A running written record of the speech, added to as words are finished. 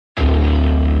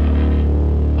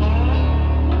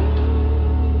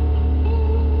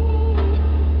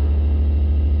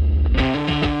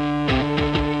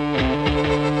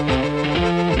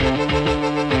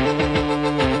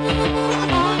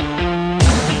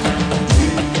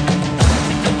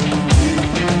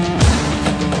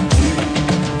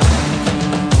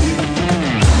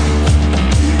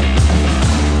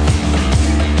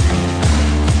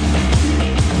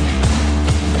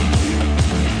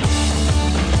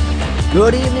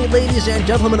Good evening, ladies and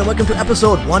gentlemen, and welcome to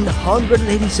episode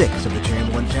 186 of the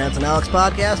Chamberlain, Chance, and Alex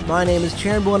podcast. My name is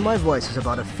Chamberlain. My voice is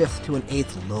about a fifth to an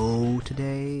eighth low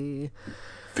today.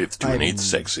 Fifth to an eighth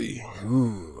sexy.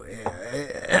 Ooh,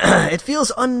 it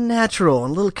feels unnatural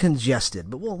and a little congested,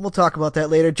 but we'll talk about that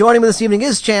later. Joining me this evening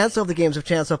is Chance of the Games of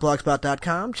Chance of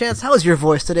Blogspot.com. Chance, how is your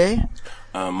voice today?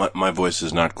 My voice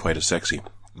is not quite as sexy.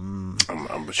 I'm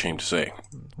ashamed to say.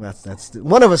 That's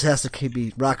one of us has to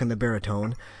be rocking the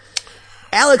baritone.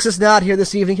 Alex is not here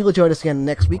this evening. He'll join us again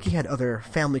next week. He had other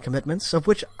family commitments, of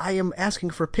which I am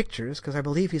asking for pictures, because I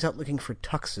believe he's out looking for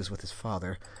tuxes with his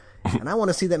father. And I want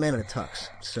to see that man in a tux.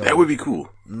 So that would be cool.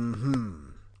 Mm-hmm.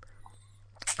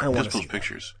 I want to post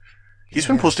pictures. He's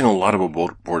been posting a lot about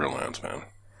Borderlands, man.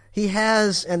 He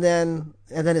has, and then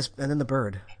the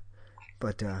bird.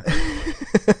 But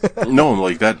no,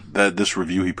 like that this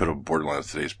review he put of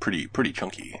Borderlands today is pretty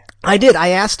chunky. I did. I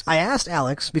asked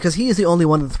Alex, because he is the only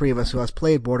one of the three of us who has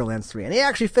played Borderlands 3, and he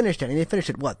actually finished it. And he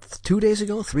finished it, what, 2 days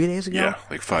ago? 3 days ago? Yeah,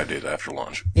 like 5 days after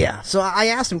launch. Yeah. So I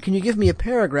asked him, can you give me a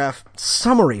paragraph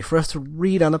summary for us to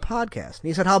read on the podcast? And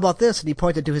he said, how about this? And he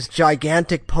pointed to his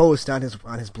gigantic post on his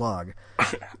blog,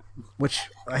 which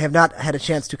I have not had a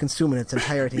chance to consume in its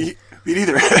entirety. Me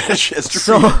neither.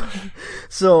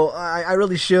 So I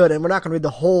really should, and we're not going to read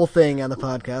the whole thing on the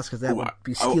podcast because that would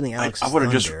be stealing Alex's thunder.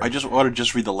 I just want to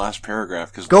just read the last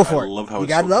paragraph because go for I love how you it's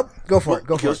got it up. Go for it.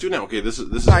 Go for it. Let's do it now. Okay, this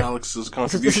is Alex's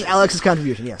contribution. This is Alex's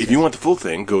contribution. Yes. If you want the full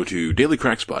thing, go to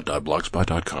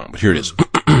dailycrackspot.blogspot.com. But here it is.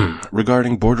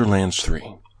 Regarding Borderlands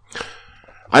 3.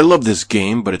 I love this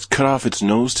game, but it's cut off its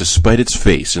nose to spite its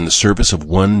face in the service of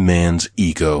one man's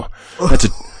ego.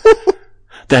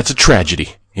 That's a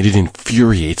tragedy. And it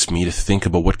infuriates me to think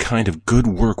about what kind of good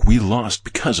work we lost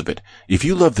because of it. If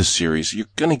you love this series, you're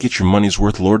gonna get your money's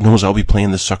worth. Lord knows I'll be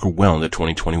playing this sucker well into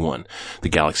 2021. The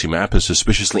galaxy map is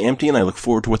suspiciously empty, and I look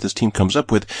forward to what this team comes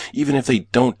up with, even if they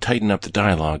don't tighten up the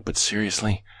dialogue. But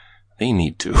seriously, they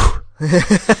need to.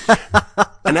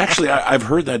 And actually, I've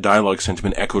heard that dialogue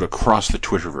sentiment echoed across the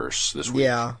Twitterverse this week.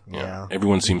 Yeah.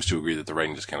 Everyone seems to agree that the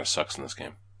writing just kind of sucks in this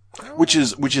game. Which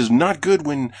is not good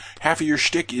when half of your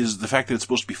shtick is the fact that it's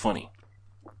supposed to be funny.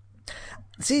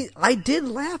 See, I did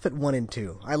laugh at 1 and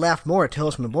 2. I laughed more at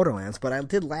Tales from the Borderlands, but I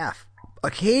did laugh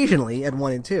occasionally at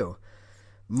 1 and 2.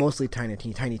 Mostly Tiny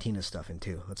Tina's stuff in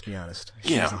 2. Let's be honest.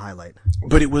 She was a highlight.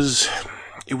 But it was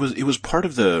part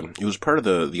of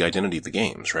the identity of the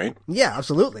games, right? Yeah,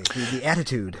 absolutely. The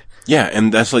attitude. Yeah,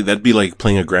 and that'd be like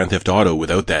playing a Grand Theft Auto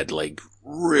without that like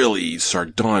really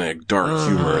sardonic, dark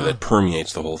humor that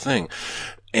permeates the whole thing.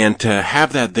 And to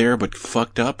have that there, but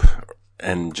fucked up,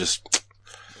 and just,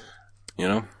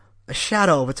 a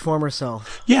shadow of its former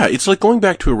self. Yeah, it's like going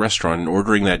back to a restaurant and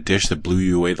ordering that dish that blew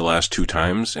you away the last 2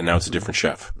 times, and now it's a different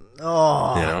chef.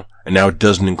 Oh. And now it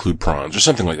doesn't include prawns, or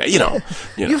something like that,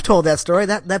 You've told that story.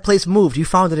 That place moved. You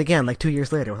found it again, like 2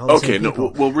 years later. With all the same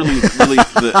people. Well, really,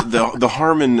 the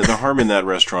harm in that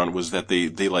restaurant was that they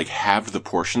like halved the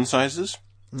portion sizes.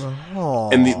 Oh.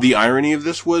 And the irony of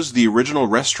this was the original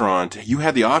restaurant, you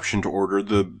had the option to order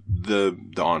the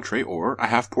entree or a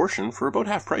half portion for about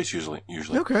half price usually.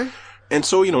 Okay. And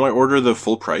so, I order the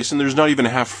full price, and there's not even a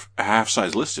half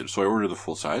size listed. So I order the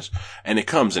full size, and it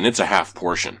comes, and it's a half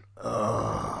portion.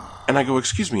 And I go,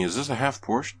 excuse me, is this a half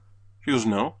portion? She goes,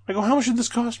 no. I go, how much did this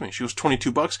cost me? She goes,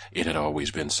 $22. It had always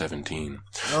been 17.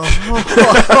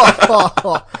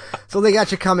 So they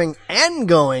got you coming and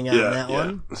going on that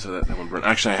one. So that one burned.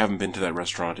 Actually, I haven't been to that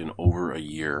restaurant in over a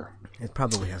year. It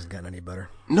probably hasn't gotten any better.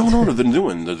 No, the new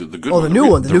one, the good one. Oh, the new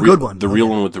one, the good one. The real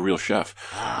one with the real chef.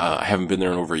 I haven't been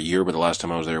there in over a year, but the last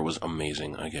time I was there was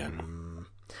amazing again.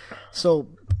 So,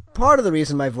 part of the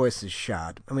reason my voice is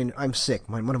shot, I mean, I'm sick.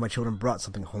 One of my children brought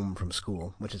something home from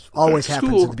school, which always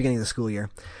happens at the beginning of the school year.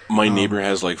 My neighbor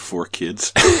has like 4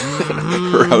 kids.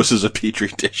 Her house is a petri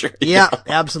dish. Yeah,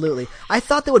 absolutely. I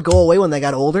thought they would go away when they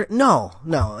got older. No,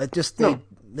 it just,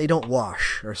 they don't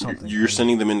wash or something. You're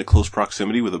sending them into close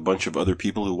proximity with a bunch of other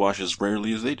people who wash as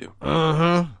rarely as they do.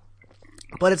 Mm-hmm.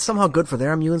 But it's somehow good for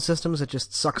their immune systems. It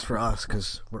just sucks for us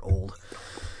because we're old.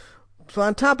 So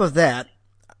on top of that,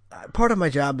 part of my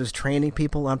job is training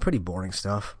people on pretty boring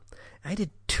stuff. I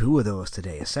did 2 of those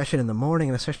today, a session in the morning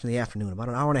and a session in the afternoon, about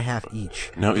an hour and a half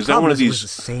each. Now, is that one of these... the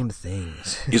same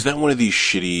things. Is that one of these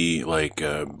shitty, like,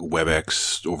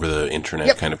 WebEx over the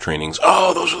internet kind of trainings?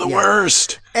 Oh, those are the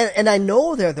worst! And I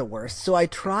know they're the worst, so I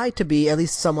try to be at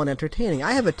least somewhat entertaining.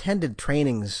 I have attended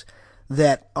trainings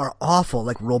that are awful,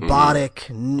 like robotic,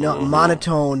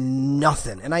 monotone,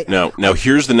 nothing. And Now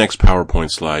here's the next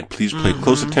PowerPoint slide. Please pay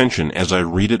close attention as I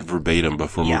read it verbatim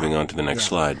before moving on to the next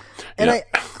slide. And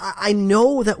I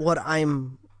know that what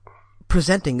I'm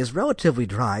presenting is relatively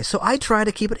dry, so I try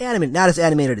to keep it animated. Not as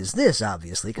animated as this,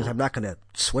 obviously, because I'm not going to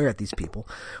swear at these people.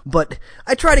 But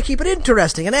I try to keep it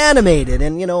interesting and animated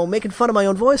and, making fun of my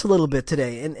own voice a little bit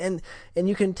today. And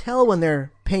you can tell when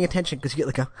they're paying attention because you get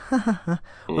like a ha ha ha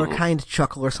or a kind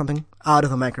chuckle or something out of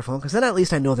the microphone, because then at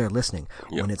least I know they're listening.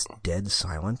 Yep. When it's dead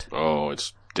silent. Oh,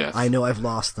 it's death. I know I've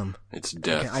lost them. It's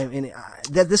death.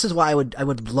 This is why I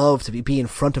would love to be in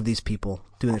front of these people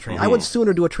doing the training. I would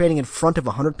sooner do a training in front of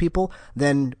 100 people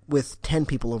than with 10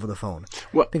 people over the phone.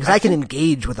 Well, because I can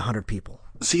engage with 100 people.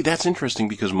 See, that's interesting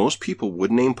because most people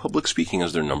would name public speaking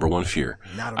as their number one fear.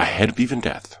 Not at all. Ahead of even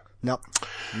death. Nope.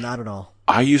 Not at all.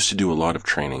 I used to do a lot of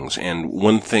trainings, and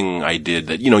one thing I did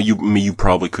that, you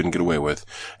probably couldn't get away with,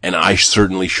 and I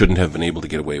certainly shouldn't have been able to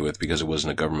get away with because it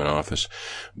wasn't a government office,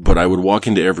 but I would walk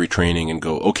into every training and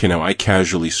go, okay, now I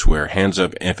casually swear, hands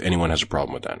up if anyone has a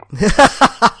problem with that.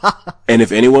 And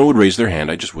if anyone would raise their hand,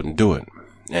 I just wouldn't do it.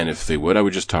 And if they would, I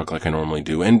would just talk like I normally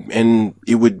do, and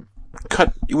it would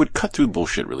cut through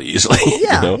bullshit really easily.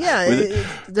 Yeah,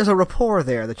 there's a rapport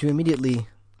there that you immediately...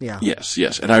 Yeah.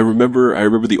 Yes. And I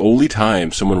remember the only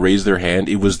time someone raised their hand,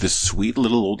 it was this sweet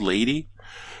little old lady.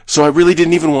 So I really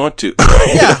didn't even want to.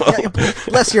 Yeah.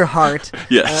 Bless your heart.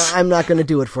 Yes. I'm not going to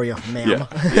do it for you, ma'am. Yeah,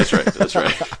 that's right.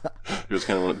 It was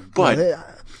kind of but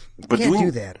can't do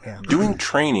that. Yeah. Doing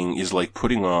training is like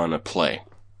putting on a play.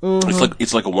 Mm-hmm.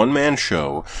 It's like a one-man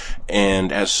show,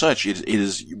 and as such, it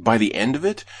is by the end of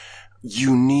it,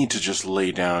 you need to just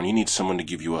lay down. You need someone to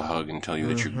give you a hug and tell you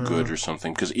that you're good or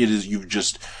something, because you've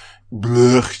just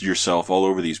yourself all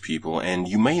over these people, and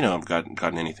you may not have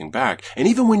gotten anything back. And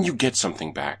even when you get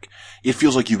something back, it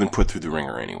feels like you've been put through the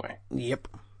ringer anyway. Yep.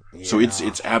 Yeah. So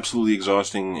it's absolutely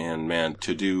exhausting, and man,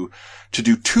 to do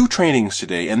 2 trainings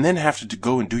today and then have to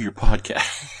go and do your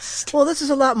podcast. Well, this is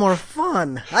a lot more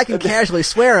fun. I can casually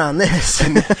swear on this.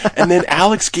 and then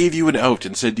Alex gave you an out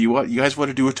and said, you guys want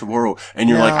to do it tomorrow? And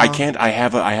you're like, I can't, I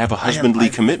have a husbandly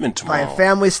commitment tomorrow. I have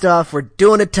family stuff. We're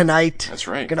doing it tonight. That's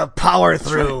right. Gonna power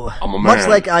through. Right. I'm a man. Much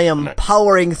like I am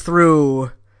powering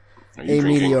through a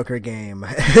mediocre game.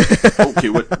 Okay,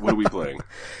 what are we playing?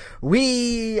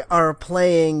 We are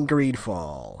playing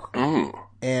Greedfall.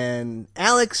 And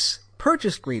Alex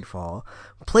purchased Greedfall,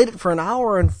 played it for an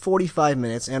hour and 45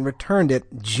 minutes, and returned it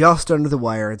just under the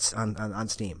wire. It's on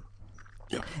Steam.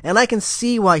 Yeah. And I can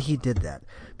see why he did that,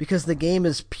 because the game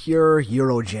is pure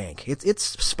Eurojank.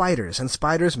 It's Spiders, and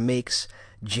Spiders makes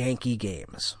janky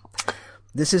games.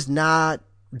 This is not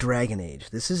Dragon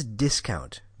Age. This is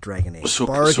discount Dragon Age. So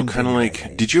kind of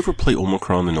like, did you ever play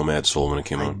Omicron: The Nomad Soul when it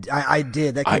came out? I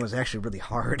did. That game was actually really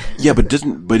hard. Yeah, but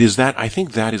is that, I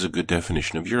think that is a good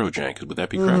definition of Eurojank. Would that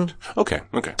be correct? Okay.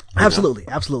 Absolutely.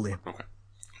 Okay.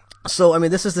 So, I mean,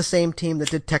 this is the same team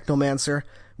that did Technomancer,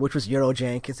 which was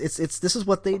Eurojank. This is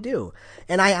what they do.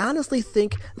 And I honestly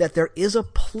think that there is a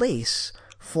place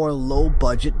for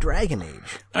low-budget Dragon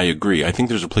Age. I agree. I think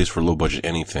there's a place for low-budget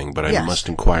anything, but I must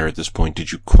inquire at this point,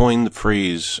 did you coin the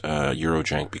phrase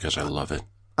Eurojank? Because I love it.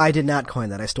 I did not coin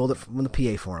that. I stole it from the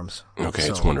PA forums. Okay,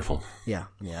 it's wonderful. Yeah.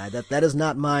 That is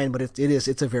not mine, but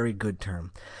it's a very good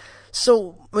term.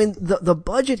 So, I mean, the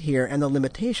budget here and the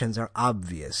limitations are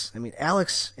obvious. I mean,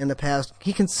 Alex, in the past,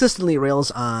 he consistently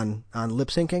rails on lip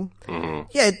syncing. Mm-hmm.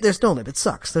 Yeah, there's no lip. It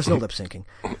sucks. There's no lip syncing.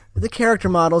 The character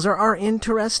models are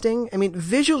interesting. I mean,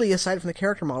 visually, aside from the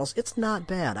character models, it's not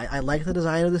bad. I like the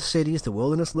design of the cities. The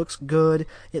wilderness looks good.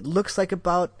 It looks like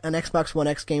about an Xbox One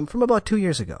X game from about 2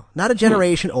 years ago. Not a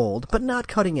generation old, but not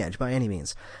cutting edge by any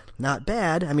means. Not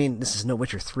bad. I mean, this is no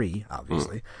Witcher 3,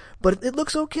 obviously, but it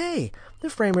looks okay. The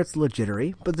frame rate's a little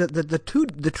jittery, but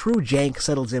the true jank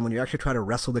settles in when you actually try to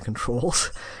wrestle the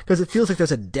controls, because it feels like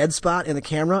there's a dead spot in the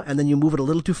camera, and then you move it a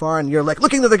little too far, and you're like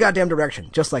looking to the goddamn direction,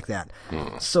 just like that.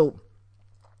 So,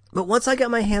 but once I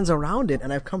got my hands around it,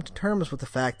 and I've come to terms with the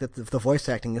fact that the voice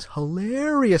acting is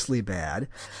hilariously bad,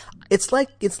 it's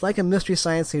like a Mystery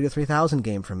Science Theater 3000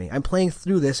 game for me. I'm playing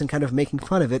through this and kind of making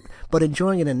fun of it, but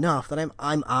enjoying it enough that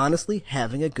I'm honestly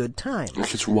having a good time.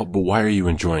 But why are you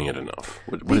enjoying it enough?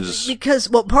 What is? Because,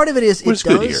 well, part of it is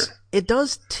it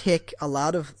does tick a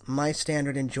lot of my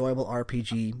standard enjoyable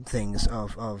RPG things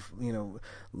of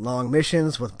long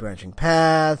missions with branching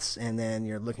paths, and then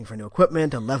you're looking for new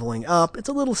equipment and leveling up. It's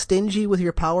a little stingy with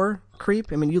your power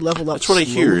creep. I mean, you level up That's what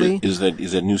slowly. I hear, is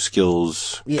that new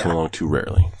skills come along too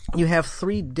rarely. You have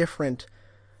 3 different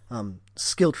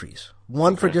skill trees.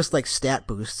 One for just like stat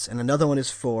boosts, and another one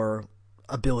is for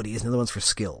abilities, and the other one's for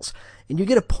skills. And you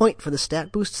get a point for the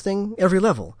stat boosts thing every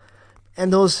level.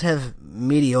 And those have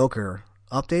mediocre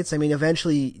updates. I mean,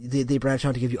 eventually they branch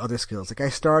out to give you other skills. Like I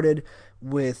started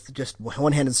with just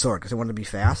one-handed sword because I wanted to be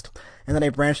fast, and then I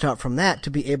branched out from that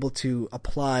to be able to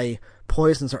apply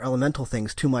poisons or elemental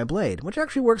things to my blade, which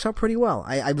actually works out pretty well.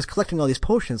 I was collecting all these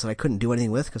potions that I couldn't do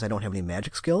anything with because I don't have any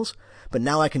magic skills, but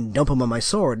now I can dump them on my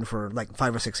sword, and for like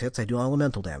 5 or 6 hits, I do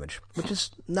elemental damage, which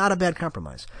is not a bad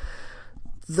compromise.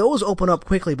 Those open up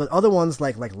quickly, but other ones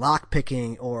like lock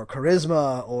picking or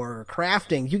charisma or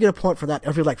crafting, you get a point for that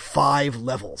every like 5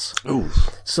 levels. Ooh.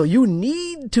 So you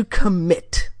need to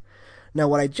commit. Now,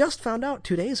 what I just found out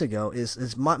 2 days ago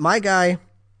is my guy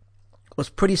was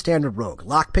pretty standard rogue,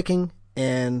 lock picking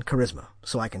and charisma.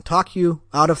 So I can talk you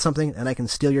out of something and I can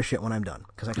steal your shit when I'm done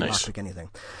because I can lock pick anything.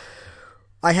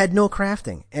 I had no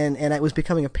crafting, and it was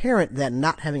becoming apparent that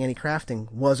not having any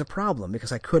crafting was a problem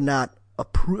because I could not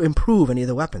improve any of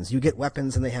the weapons. You get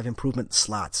weapons and they have improvement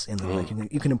slots in them. Like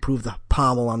you can improve the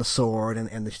pommel on the sword and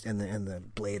the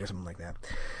blade or something like that.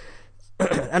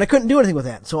 And I couldn't do anything with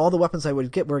that. So all the weapons I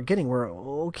would were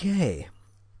okay.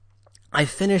 I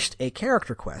finished a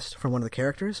character quest for one of the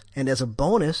characters, and as a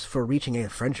bonus for reaching a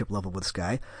friendship level with this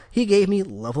guy, he gave me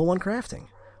level 1 crafting,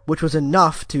 which was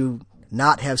enough to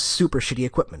not have super shitty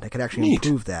equipment. I could actually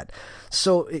improve that.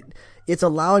 So it's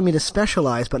allowing me to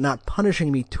specialize, but not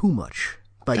punishing me too much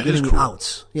by giving me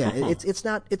outs. Yeah, it's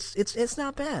not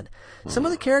bad. Some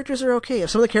of the characters are okay.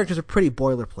 Some of the characters are pretty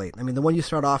boilerplate. I mean, the one you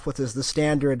start off with is the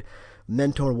standard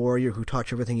mentor warrior who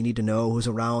taught you everything you need to know, who's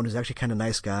around, who's actually kind of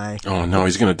nice guy. Oh no,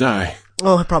 he's gonna die.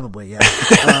 Oh, probably, yeah.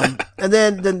 And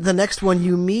then the next one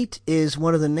you meet is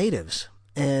one of the natives,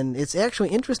 and it's actually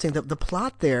interesting that the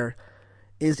plot there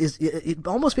it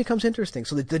almost becomes interesting.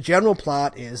 So the general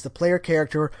plot is the player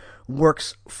character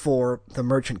works for the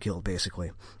Merchant Guild, basically.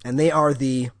 And they are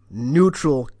the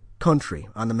neutral country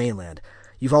on the mainland.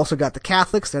 You've also got the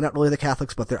Catholics. They're not really the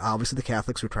Catholics, but they're obviously the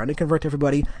Catholics who are trying to convert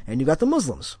everybody. And you got the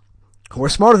Muslims, who are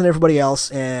smarter than everybody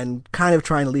else and kind of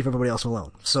trying to leave everybody else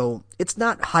alone. So it's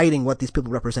not hiding what these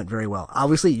people represent very well.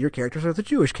 Obviously, your characters are the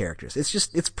Jewish characters.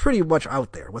 It's pretty much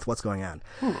out there with what's going on.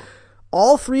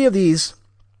 All 3 of these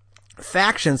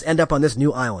factions end up on this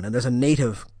new island, and there's a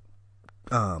native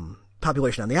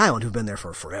population on the island who've been there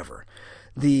for forever.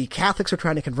 The Catholics are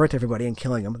trying to convert everybody and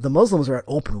killing them. The Muslims are at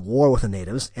open war with the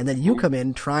natives, and then you come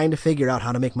in trying to figure out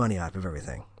how to make money out of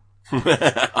everything.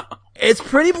 It's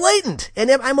pretty blatant,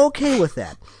 and I'm okay with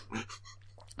that.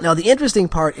 Now, the interesting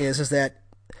part is that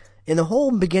in the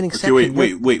whole beginning section...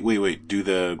 Wait.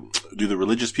 Do the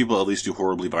religious people at least do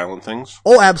horribly violent things?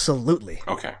 Oh, absolutely.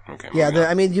 Okay. Yeah,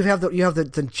 I mean, you have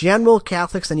the general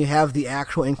Catholics, and you have the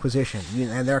actual Inquisition,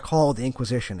 and they're called the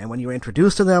Inquisition. And when you're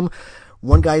introduced to them,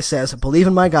 one guy says, "Believe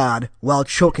in my God," while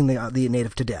choking the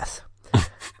native to death.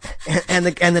 and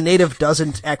the native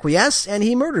doesn't acquiesce, and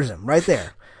he murders him right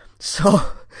there. So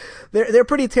they're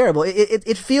pretty terrible.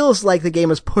 It feels like the game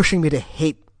is pushing me to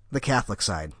hate the Catholic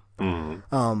side.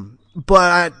 Mm-hmm.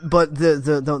 But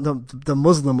the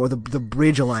Muslim or the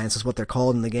Bridge Alliance is what they're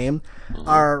called in the game.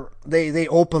 They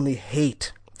openly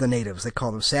hate the natives. They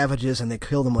call them savages, and they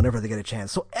kill them whenever they get a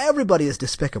chance. So everybody is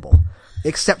despicable,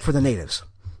 except for the natives.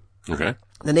 Okay.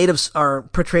 The natives are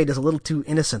portrayed as a little too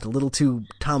innocent, a little too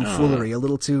tomfoolery, a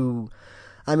little too.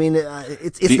 I mean,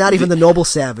 it's not even the noble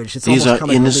savage. It's these almost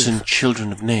are innocent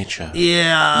children of nature.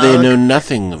 Yeah. They know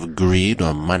nothing of greed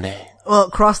or money.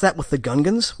 Well, cross that with the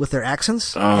Gungans, with their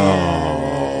accents.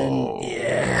 Oh. And,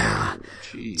 yeah.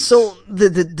 Jeez. So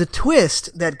the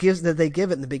twist that they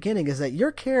give it in the beginning is that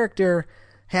your character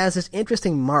has this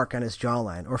interesting mark on his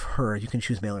jawline, or her, you can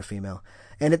choose male or female.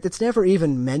 And it's never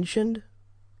even mentioned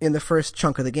in the first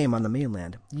chunk of the game on the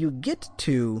mainland. You get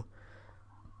to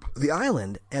the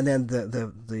island, and then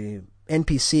the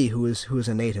NPC who is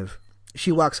a native,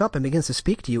 she walks up and begins to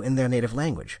speak to you in their native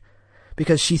language,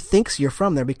 because she thinks you're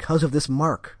from there because of this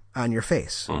mark on your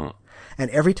face. Mm-hmm. And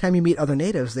every time you meet other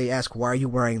natives, they ask, why are you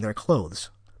wearing their clothes?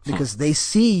 Because they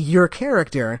see your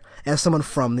character as someone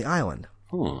from the island.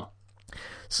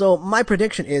 So my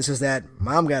prediction is that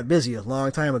Mom got busy a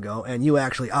long time ago, and you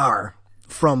actually are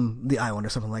from the island or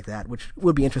something like that, which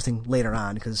would be interesting later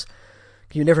on, because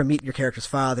you never meet your character's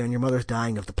father, and your mother's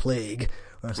dying of the plague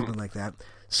or something like that.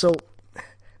 So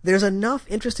there's enough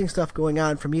interesting stuff going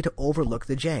on for me to overlook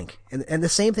the jank. And the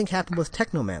same thing happened with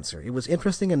Technomancer. It was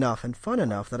interesting enough and fun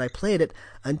enough that I played it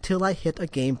until I hit a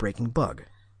game-breaking bug.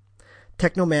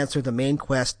 Technomancer, the main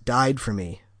quest, died for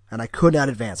me, and I could not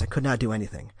advance. I could not do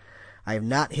anything. I have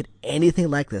not hit anything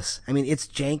like this. I mean, it's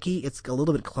janky, it's a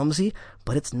little bit clumsy,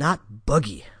 but it's not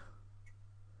buggy.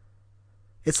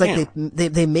 It's like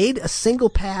they made a single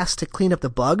pass to clean up the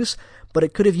bugs, but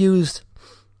it could have used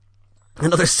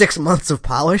another 6 months of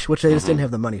polish, which they just didn't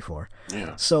have the money for.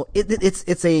 Yeah. So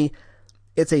it's a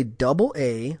It's a double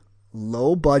A,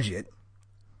 low budget,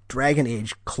 Dragon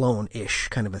Age clone-ish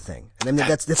kind of a thing. And I mean,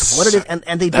 that's what it is,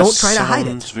 and they don't try to hide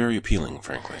it. Sounds very appealing,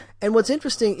 frankly. And what's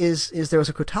interesting is there was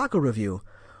a Kotaku review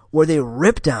where they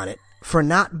ripped on it for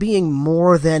not being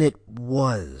more than it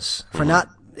was.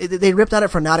 They ripped on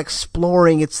it for not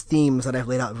exploring its themes that I've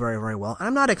laid out very, very well. And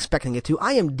I'm not expecting it to.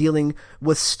 I am dealing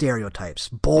with stereotypes.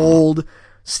 Bold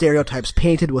stereotypes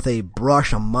painted with a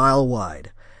brush a mile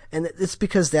wide. And it's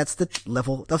because that's the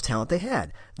level of talent they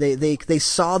had. They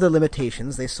saw their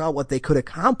limitations. They saw what they could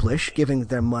accomplish given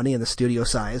their money and the studio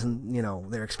size and,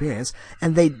 their experience.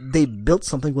 And they built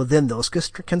something within those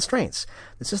constraints.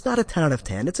 This is not a 10 out of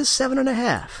 10. It's a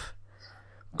 7.5.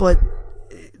 But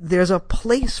there's a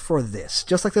place for this.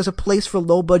 Just like there's a place for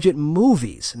low budget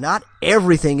movies. Not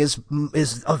everything is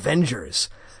Avengers.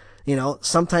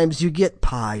 Sometimes you get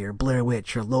Pi or Blair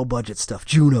Witch or low budget stuff,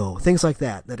 Juno, things like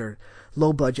that are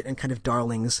low budget and kind of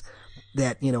darlings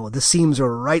that, the seams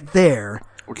are right there,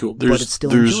 well, but it's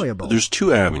still enjoyable. There's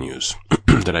two avenues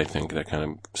that I think that kind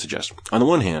of suggest. On the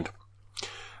one hand,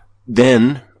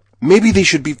 then maybe they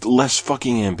should be less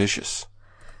fucking ambitious.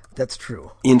 That's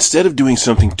true. Instead of doing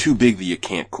something too big that you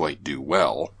can't quite do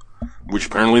well, which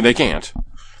apparently they can't,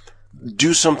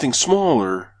 do something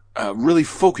smaller, really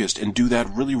focused, and do that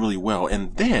really, really well,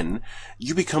 and then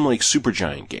you become like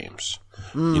Supergiant Games.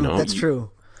 That's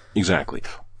true. Exactly.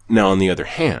 Now, on the other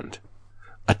hand,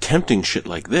 attempting shit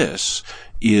like this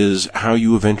is how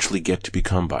you eventually get to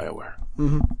become BioWare.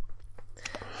 Mm-hmm.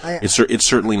 It's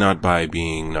certainly not by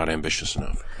being not ambitious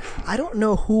enough. I don't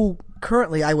know who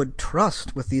currently I would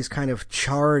trust with these kind of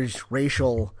charged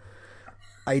racial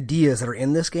ideas that are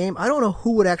in this game. I don't know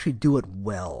who would actually do it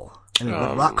well. I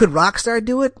mean, could Rockstar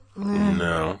do it?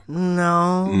 No.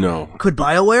 Could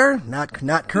BioWare? Not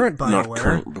current BioWare. Not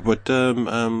current, but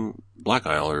Black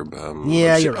Isle or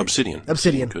you're right. Obsidian.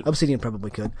 Obsidian probably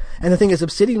could. And the thing is,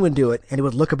 Obsidian would do it, and it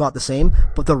would look about the same,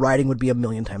 but the writing would be a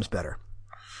million times better.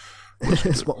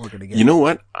 That's what we're going to get. You know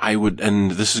what? I would, and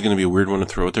this is going to be a weird one to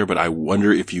throw out there, but I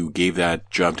wonder if you gave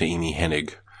that job to Amy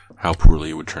Hennig, how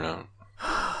poorly it would turn out.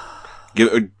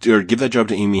 Give that job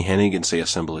to Amy Hennig and say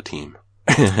assemble a team.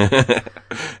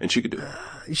 And she could do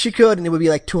it. She could, and it would be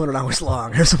like 200 hours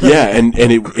long or something. Yeah, and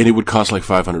it would cost like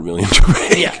 $500 million to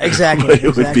make. Yeah, exactly.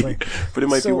 But it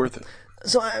might be worth it.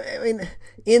 So, I mean,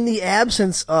 in the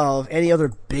absence of any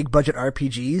other big budget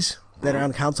RPGs that are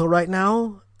on console right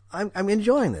now, I'm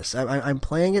enjoying this. I'm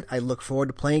playing it. I look forward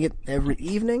to playing it every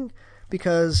evening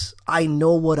because I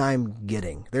know what I'm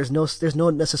getting. There's no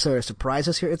necessary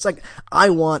surprises here. It's like I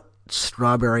want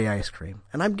strawberry ice cream,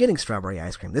 and I'm getting strawberry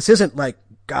ice cream. This isn't like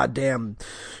goddamn,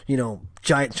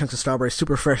 giant chunks of strawberries,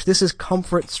 super fresh. This is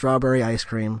comfort strawberry ice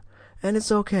cream, and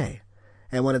it's okay.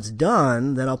 And when it's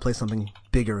done, then I'll play something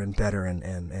bigger and better.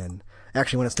 And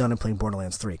actually, when it's done, I'm playing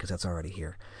Borderlands 3 because that's already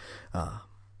here.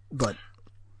 But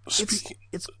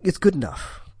it's good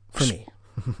enough for me.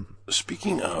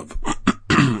 Speaking of,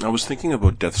 I was thinking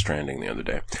about Death Stranding the other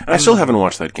day, and I still haven't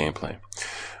watched that gameplay.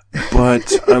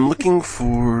 But I'm looking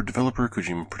for developer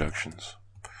Kojima Productions.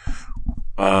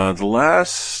 The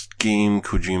last game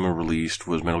Kojima released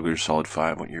was Metal Gear Solid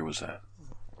 5. What year was that?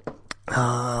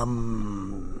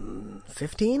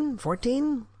 15?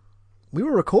 14? We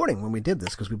were recording when we did this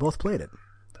because we both played it.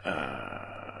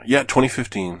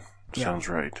 2015. Sounds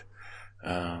right.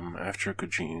 After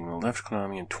Kojima left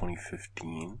Konami in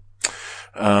 2015.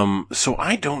 So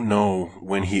I don't know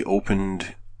when he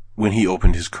opened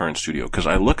his current studio, because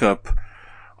I look up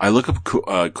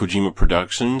Kojima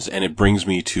Productions, and it brings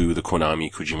me to the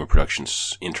Konami Kojima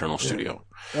Productions internal studio.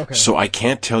 Okay. So I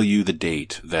can't tell you the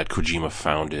date that Kojima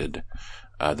founded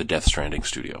the Death Stranding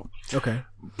studio. Okay.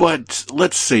 But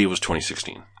let's say it was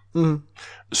 2016. Mm-hmm.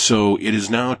 So it is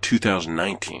now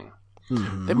 2019.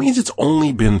 Mm-hmm. That means it's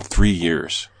only been 3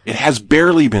 years. It has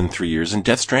barely been 3 years, and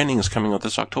Death Stranding is coming out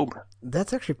this October.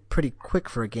 That's actually pretty quick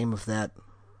for a game of that.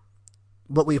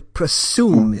 What we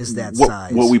presume is that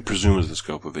size. What we presume is the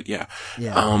scope of it, yeah.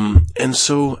 And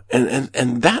so,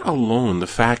 and that alone, the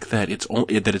fact that it's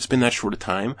been that short a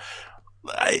time,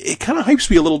 it kind of hypes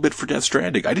me a little bit for Death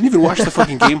Stranding. I didn't even watch the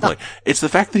fucking gameplay. It's the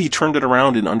fact that he turned it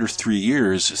around in under 3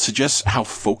 years suggests how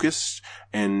focused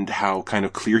and how kind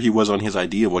of clear he was on his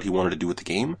idea of what he wanted to do with the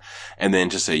game. And then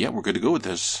to say, yeah, we're good to go with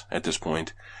this at this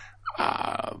point.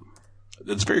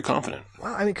 That's very confident.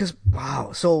 Wow, I mean,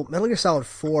 so Metal Gear Solid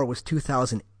 4 was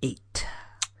 2008.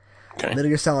 Okay. Metal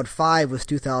Gear Solid 5 was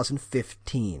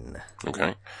 2015.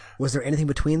 Okay. Was there anything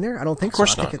between there? I don't think so.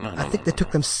 Of course so. not. I think that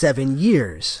took them 7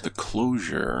 years. The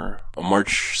closure,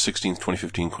 March 16th,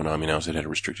 2015, Konami announced it had a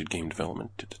restricted game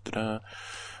development.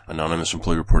 Anonymous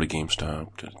employee reported GameStop.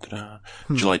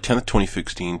 July 10th,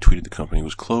 2016, tweeted the company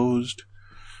was closed.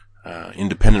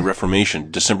 Independent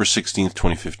Reformation, December 16th,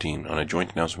 2015, on a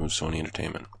joint announcement with Sony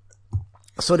Entertainment.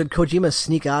 So did Kojima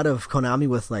sneak out of Konami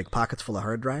with like pockets full of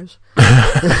hard drives?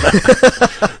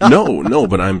 No,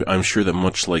 but I'm sure that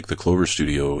much like the Clover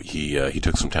Studio, he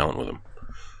took some talent with him.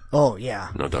 Oh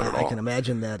yeah, no doubt at all. I can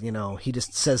imagine that. He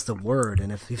just says the word,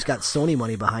 and if he's got Sony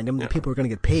money behind him, the people are going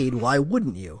to get paid. Why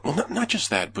wouldn't you? Well, not just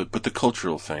that, but the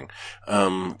cultural thing.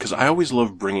 Because I always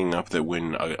love bringing up that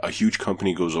when a huge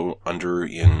company goes under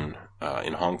in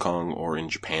Hong Kong or in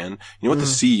Japan, you know what the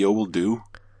CEO will do?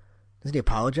 Does he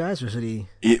apologize, or should he?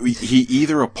 He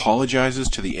either apologizes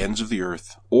to the ends of the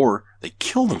earth, or they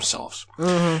kill themselves.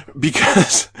 Mm-hmm.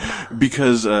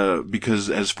 Because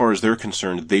as far as they're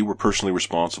concerned, they were personally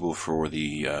responsible for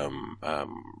the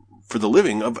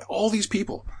living of all these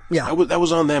people. Yeah, that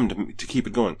was on them to keep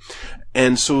it going.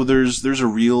 And so there's a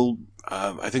real,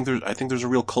 I think there's a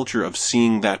real culture of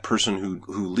seeing that person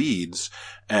who leads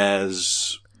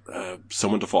as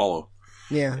someone to follow.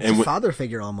 Yeah, it's a father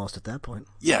figure almost at that point.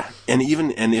 Yeah, and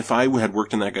if I had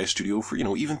worked in that guy's studio for,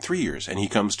 even 3 years, and he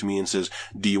comes to me and says,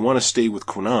 "Do you want to stay with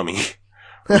Konami?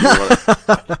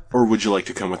 Or would you like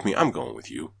to come with me?" I'm going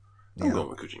with you. I'm going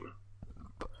with Kojima.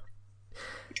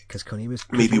 Because Kojima's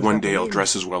maybe one day I'll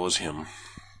dress as well as him.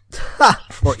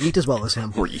 Or eat as well as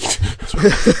him. Or eat.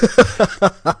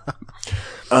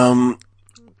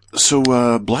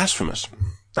 So, Blasphemous.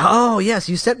 Oh, yes,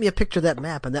 you sent me a picture of that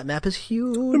map, and that map is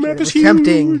huge. The map is huge.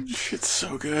 Tempting. It's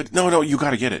so good. No, you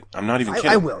gotta get it. I'm not even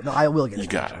kidding. I will. No, I will get it. You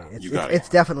got it. It's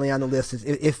definitely on the list.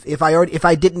 If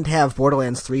I didn't have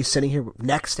Borderlands 3 sitting here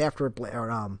next after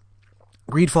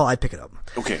Greedfall, I'd pick it up.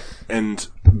 Okay. And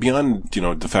beyond,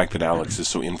 the fact that Alex is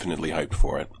so infinitely hyped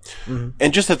for it,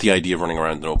 and just that the idea of running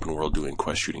around in an open world doing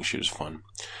quest shooting shit is fun.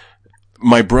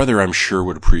 My brother, I'm sure,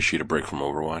 would appreciate a break from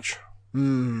Overwatch.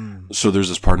 So there's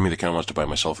this part of me that kind of wants to buy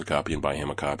myself a copy and buy him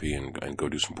a copy and go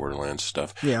do some Borderlands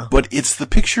stuff. Yeah. But it's the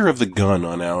picture of the gun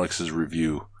on Alex's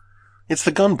review. It's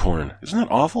the gun porn. Isn't that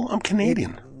awful? I'm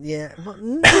Canadian. Yeah.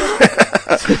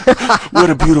 What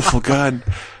a beautiful gun.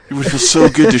 It would feel so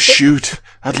good to shoot.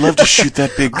 I'd love to shoot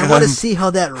that big gun. I want to see how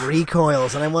that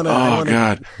recoils, and I want to. Oh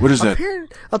God, what is that?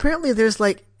 Apparently, there's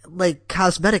like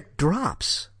cosmetic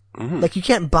drops. Mm-hmm. Like you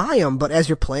can't buy them, but as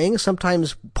you're playing,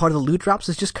 sometimes part of the loot drops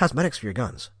is just cosmetics for your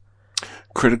guns.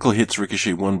 Critical hits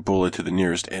ricochet one bullet to the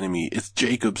nearest enemy. It's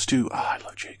Jacobs too. I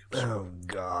love Jacobs. Oh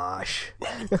gosh.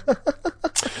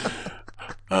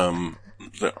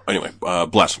 Anyway,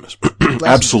 Blasphemous.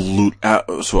 Absolute.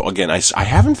 So again, I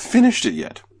haven't finished it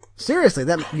yet. Seriously,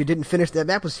 you didn't finish that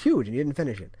map was huge, and you didn't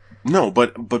finish it. No,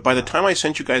 but by the time I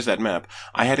sent you guys that map,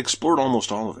 I had explored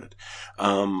almost all of it.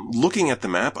 Looking at the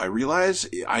map, I realized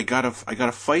I gotta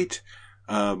fight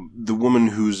the woman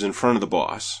who's in front of the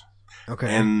boss. Okay.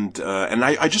 And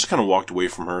I just kind of walked away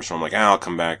from her, so I'm like, I'll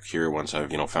come back here once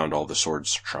I've found all the sword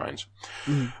shrines.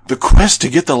 Mm. The quest to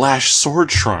get the last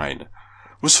sword shrine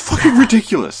was fucking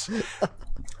ridiculous.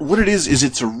 What it is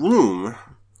it's a room.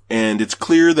 And it's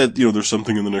clear that, there's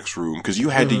something in the next room, because you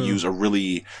had to use a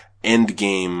really end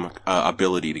game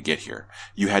ability to get here.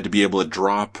 You had to be able to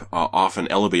drop off an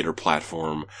elevator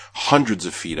platform hundreds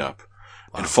of feet up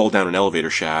and fall down an elevator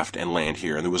shaft and land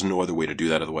here. And there was no other way to do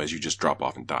that, otherwise you just drop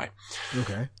off and die.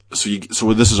 Okay.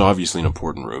 So this is obviously an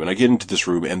important room. And I get into this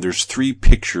room, and there's 3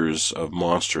 pictures of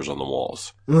monsters on the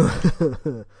walls.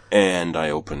 And I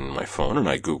open my phone and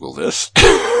I Google this.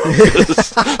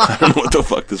 I don't know what the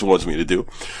fuck this wants me to do.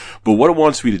 But what it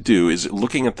wants me to do is,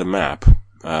 looking at the map,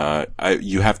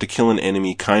 you have to kill an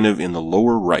enemy kind of in the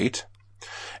lower right,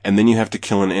 and then you have to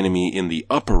kill an enemy in the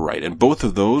upper right. And both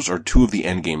of those are 2 of the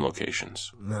endgame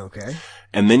locations. Okay.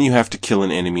 And then you have to kill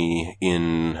an enemy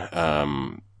in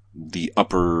the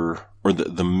upper, or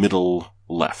the middle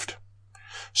left.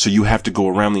 So you have to go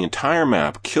around the entire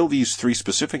map, kill these 3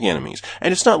 specific enemies.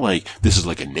 And it's not like this is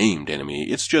like a named enemy.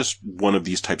 It's just one of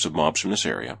these types of mobs from this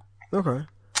area. Okay.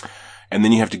 And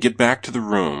then you have to get back to the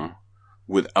room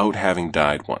without having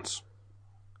died once.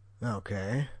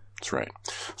 Okay. That's right.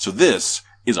 So this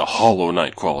is a Hollow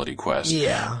Knight quality quest.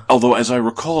 Yeah. Although, as I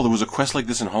recall, there was a quest like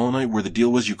this in Hollow Knight where the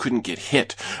deal was you couldn't get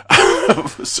hit.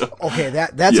 So, okay,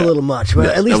 that's a little much, but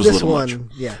at least this one, much.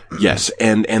 Yeah. Yes,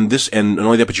 and not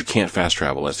only that, but you can't fast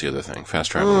travel. That's the other thing.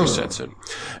 Fast travel resets it.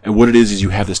 And what it is you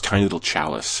have this tiny little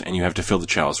chalice, and you have to fill the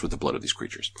chalice with the blood of these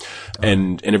creatures.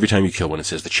 And every time you kill one, it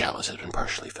says the chalice has been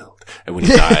partially filled. And when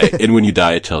you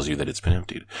die, it tells you that it's been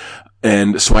emptied.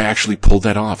 And so I actually pulled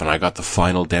that off, and I got the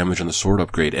final damage on the sword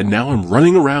upgrade. And now I'm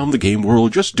running around the game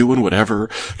world just doing whatever,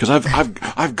 because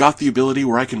I've got the ability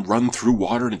where I can run through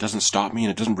water and it doesn't stop me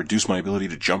and it doesn't reduce my ability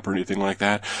to jump or anything like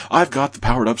that. I've got the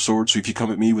powered up sword, so if you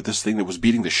come at me with this thing that was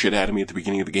beating the shit out of me at the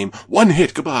beginning of the game, one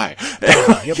hit, goodbye.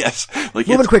 Yep. Yes, like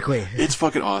moving quickly. It's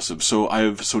fucking awesome. So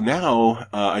now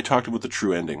I talked about the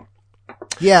true ending.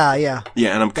 Yeah,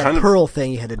 and I'm that kind of pearl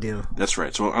thing you had to do. That's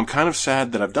right. So I'm kind of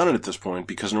sad that I've done it at this point,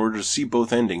 because in order to see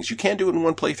both endings, you can't do it in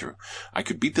one playthrough. I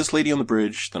could beat this lady on the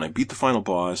bridge, then I beat the final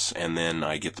boss, and then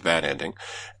I get the bad ending.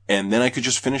 And then I could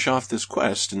just finish off this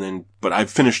quest, but I've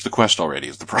finished the quest already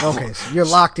is the problem. Okay, so you're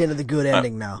locked into the good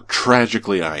ending now.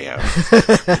 Tragically, I am.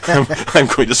 I'm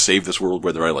going to save this world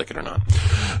whether I like it or not.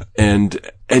 And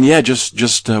yeah,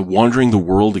 just wandering the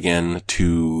world again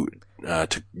to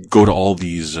go to all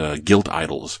these guilt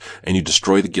idols, and you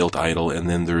destroy the guilt idol, and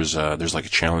then there's like a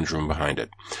challenge room behind it,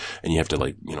 and you have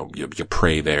to you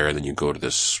pray there, and then you go to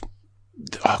this.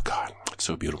 Oh God, it's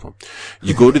so beautiful.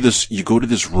 You go to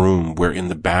this room where in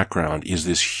the background is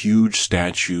this huge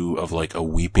statue of like a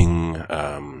weeping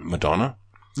Madonna,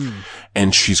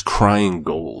 and she's crying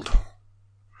gold.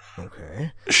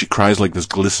 Okay. She cries like this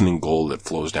glistening gold that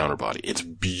flows down her body. It's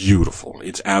beautiful.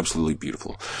 It's absolutely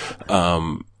beautiful.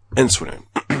 And so anyway,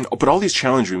 but all these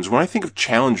challenge rooms, when I think of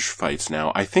challenge fights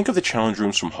now, I think of the challenge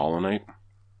rooms from Hollow Knight.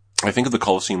 I think of the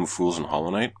Colosseum of Fools in Hollow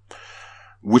Knight,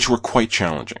 which were quite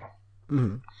challenging.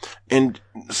 Mm-hmm. And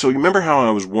so you remember how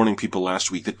I was warning people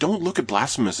last week that don't look at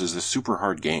Blasphemous as this super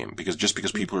hard game because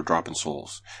people are dropping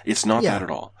souls. It's not that at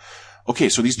all. Okay,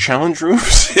 so these challenge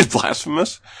rooms in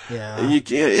Blasphemous,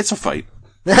 it's a fight.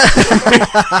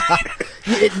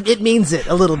 It means it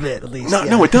a little bit, at least.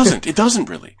 No, it doesn't. It doesn't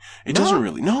really. It doesn't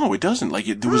really. No, it doesn't. Like,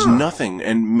 there was nothing.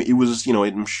 And it was,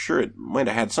 I'm sure it might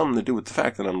have had something to do with the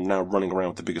fact that I'm now running around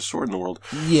with the biggest sword in the world.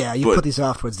 Yeah, you put these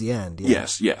off towards the end. Yeah.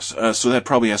 Yes. So that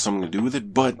probably has something to do with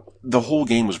it, but the whole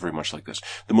game was very much like this.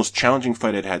 The most challenging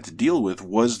fight I'd had to deal with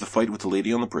was the fight with the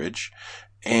lady on the bridge.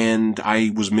 And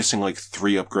I was missing like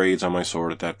 3 upgrades on my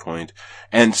sword at that point.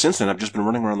 And since then, I've just been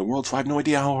running around the world, so I have no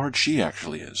idea how hard she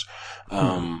actually is.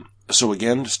 So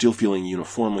again, still feeling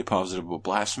uniformly positive about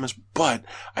Blasphemous, but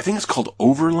I think it's called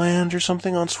Overland or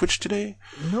something on Switch today.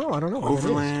 No, I don't know.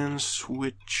 Overland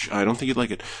Switch. I don't think you'd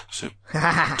like it.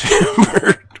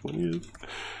 September 20th.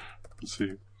 Let's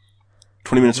see.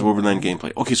 20 minutes of Overland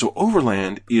gameplay. Okay, so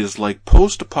Overland is like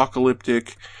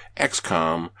post-apocalyptic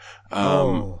XCOM,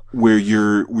 where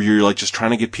you're like just trying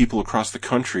to get people across the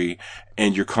country,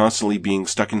 and you're constantly being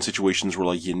stuck in situations where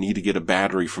like you need to get a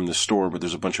battery from the store, but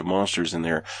there's a bunch of monsters in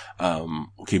there.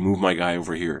 Okay, move my guy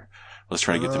over here. Let's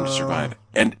try to get them to survive.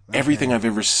 And everything I've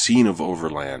ever seen of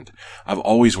Overland, I've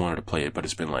always wanted to play it, but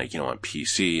it's been like, on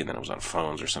PC, and then it was on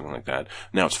phones or something like that.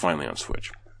 Now it's finally on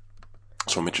Switch.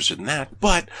 So I'm interested in that,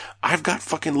 but I've got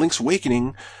fucking Link's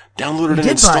Awakening downloaded and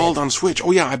installed on Switch.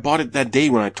 Oh yeah, I bought it that day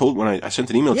when I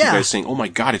sent an email to you guys saying, "Oh my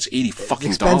God, it's $80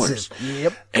 fucking dollars."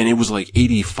 Yep. And it was like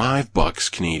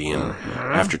 $85 Canadian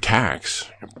after tax.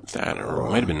 That, or it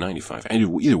might have been 95.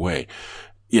 Either way.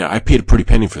 Yeah, I paid a pretty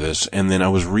penny for this, and then I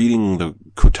was reading the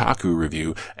Kotaku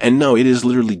review, and no, it is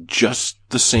literally just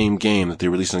the same game that they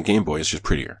released on Game Boy. It's just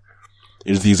prettier.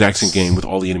 It is the exact same game with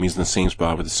all the enemies in the same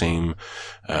spot with the same.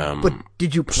 But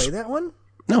did you play that one?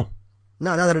 No.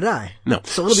 No, neither did I. No.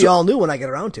 So it'll be all new when I get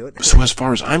around to it. So as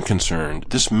far as I'm concerned,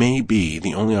 this may be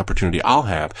the only opportunity I'll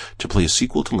have to play a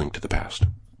sequel to Link to the Past.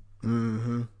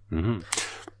 Mm-hmm. Mm-hmm.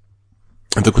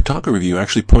 And the Kotaku review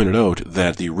actually pointed out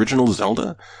that the original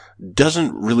Zelda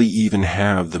doesn't really even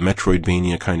have the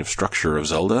Metroidvania kind of structure of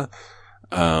Zelda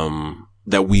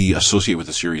that we associate with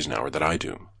the series now, or that I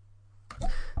do.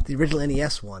 The original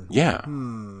NES one. Yeah.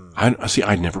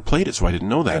 I'd never played it, so I didn't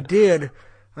know that. I did.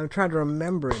 I'm trying to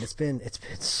remember it. It's been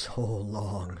so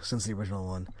long since the original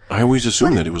one. I always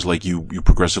assumed that it was like you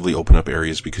progressively open up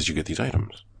areas because you get these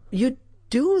items. You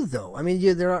do, though. I mean,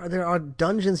 there are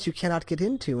dungeons you cannot get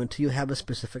into until you have a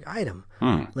specific item.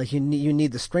 Like you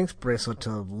need the strength bracelet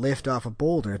to lift off a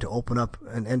boulder to open up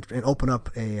and open up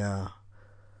a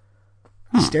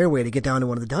stairway to get down to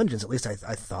one of the dungeons. At least I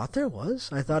thought there was.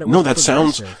 I thought it was. No, that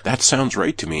sounds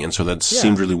right to me, and so that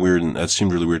seemed really weird. And that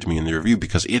seemed really weird to me in the review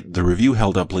because the review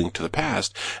held up Link to the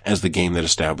Past as the game that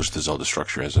established the Zelda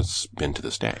structure as it's been to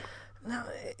this day. No,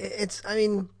 I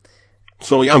mean.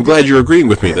 So I'm glad you're agreeing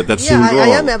with me that seems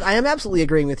wrong. I am absolutely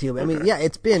agreeing with you. I mean,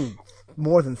 it's been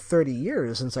more than 30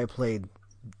 years since I played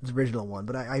the original one,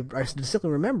 but I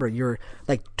distinctly remember you're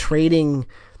like trading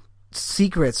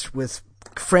secrets with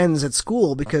friends at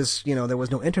school because there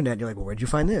was no internet. You're like, well, where'd you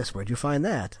find this? Where'd you find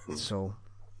that? So,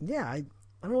 yeah, I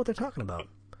don't know what they're talking about.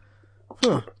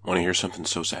 Want to hear something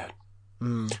so sad?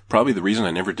 Probably the reason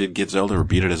I never did get Zelda or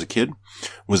beat it as a kid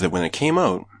was that when it came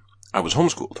out, I was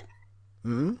homeschooled.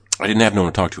 I didn't have no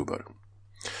one to talk to about it.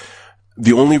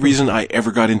 The only reason I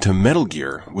ever got into Metal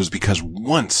Gear was because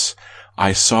once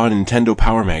I saw a Nintendo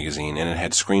Power magazine and it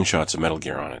had screenshots of Metal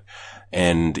Gear on it.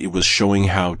 And it was showing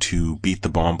how to beat the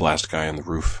bomb blast guy on the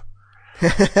roof.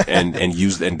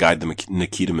 and guide the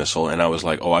Nikita missile. And I was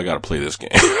like, oh, I gotta play this game.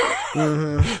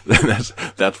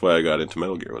 That's why I got into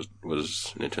Metal Gear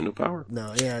was Nintendo Power.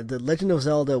 No, yeah, the Legend of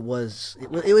Zelda was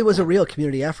a real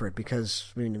community effort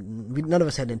because, I mean, none of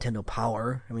us had Nintendo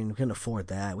Power. I mean, we couldn't afford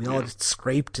that. We all just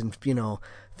scraped and,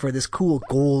 for this cool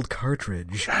gold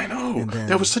cartridge. I know.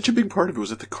 That was such a big part of it,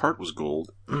 was that the cart was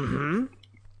gold. Mm-hmm.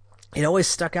 It always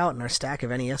stuck out in our stack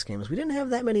of NES games. We didn't have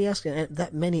that many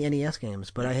NES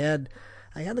games, but I had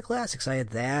the classics. I had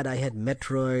that. I had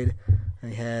Metroid. I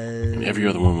had every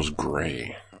other one was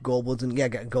gray. Ghosts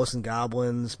and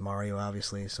Goblins, Mario,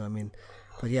 obviously. So I mean,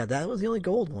 but yeah, that was the only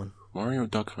gold one. Mario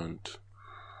Duck Hunt.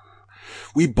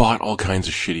 We bought all kinds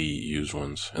of shitty used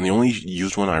ones, and the only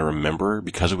used one I remember,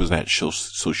 because it was that so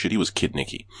shitty, was Kid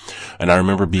Nicky. And I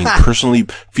remember being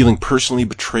feeling personally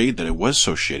betrayed that it was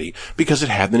so shitty, because it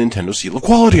had the Nintendo seal of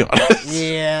quality on it.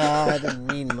 Yeah, that didn't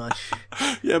mean much.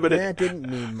 Yeah, but that didn't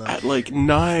mean much. At like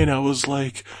 9, I was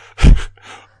like,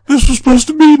 this was supposed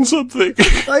to mean something.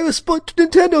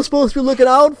 Nintendo's supposed to be looking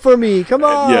out for me. Come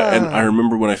on. Yeah, and I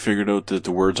remember when I figured out that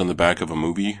the words on the back of a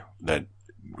movie that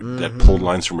pulled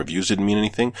lines from reviews didn't mean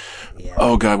anything. Yeah.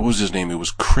 Oh god, what was his name? It was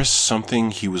Chris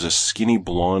something. He was a skinny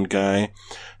blonde guy,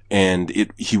 and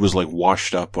he was like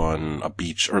washed up on a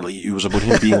beach, or like, it was about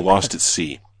him being lost at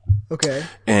sea. Okay.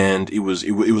 And it was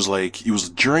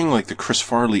during like the Chris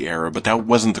Farley era, but that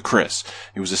wasn't the Chris.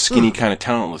 It was a skinny kind of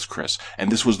talentless Chris.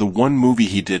 And this was the one movie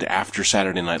he did after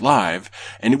Saturday Night Live,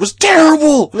 and it was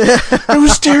terrible! It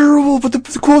was terrible, but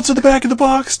the quotes at the back of the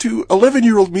box to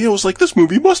 11-year-old me, I was like, this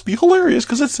movie must be hilarious,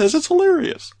 because it says it's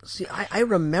hilarious. See, I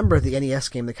remember the NES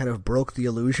game that kind of broke the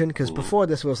illusion, because before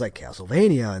this was like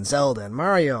Castlevania and Zelda and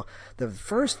Mario. The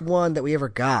first one that we ever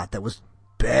got that was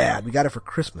bad, we got it for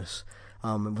Christmas.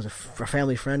 It was a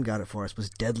family friend got it for us, was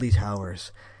Deadly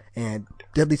Towers. And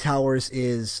Deadly Towers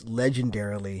is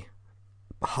legendarily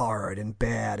hard and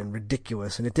bad and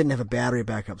ridiculous, and it didn't have a battery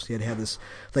backup, so you had to have this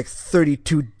like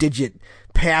 32-digit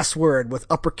password with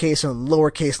uppercase and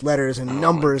lowercase letters and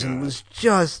numbers, and it was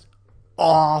just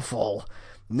awful.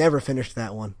 Never finished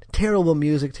that one. Terrible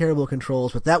music, terrible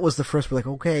controls, but that was the first. We're like,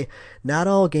 okay, not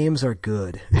all games are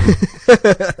good.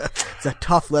 It's a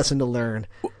tough lesson to learn.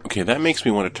 Okay, that makes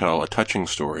me want to tell a touching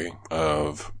story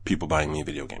of people buying me a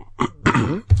video game.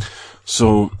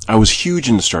 So, I was huge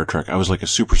into Star Trek. I was like a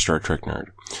super Star Trek nerd.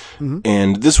 Mm-hmm.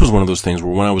 And this was one of those things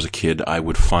where when I was a kid, I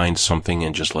would find something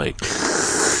and just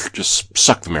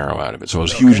suck the marrow out of it. So I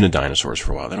was huge into dinosaurs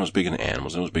for a while. Then I was big into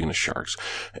animals. Then I was big into sharks.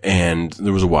 And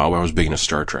there was a while where I was big into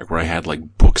Star Trek, where I had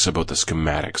like books about the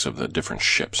schematics of the different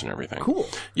ships and everything. Cool.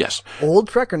 Yes. Old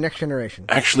Trek or Next Generation?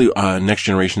 Actually, Next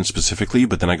Generation specifically,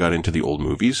 but then I got into the old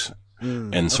movies.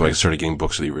 And so I started getting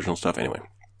books of the original stuff. Anyway.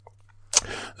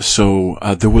 So,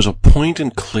 there was a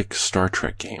point-and-click Star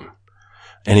Trek game.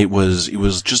 And it was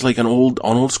just like an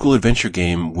old school adventure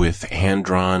game with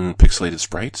hand-drawn pixelated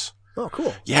sprites. Oh,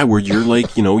 cool. Yeah, where you're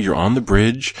like, you're on the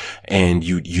bridge and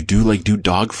you do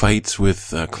dog fights with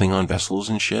Klingon vessels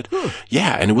and shit.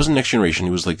 Yeah, and it wasn't Next Generation,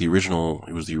 it was the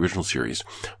original series.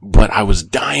 But I was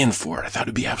dying for it. I thought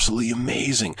it'd be absolutely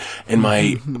amazing. And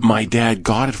my dad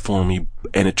got it for me,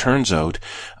 and it turns out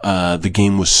the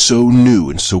game was so new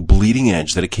and so bleeding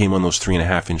edge that it came on those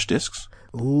 3.5-inch discs.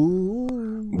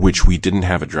 Ooh. Which we didn't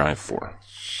have a drive for.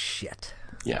 Shit.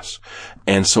 Yes.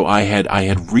 And so I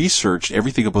had researched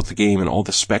everything about the game and all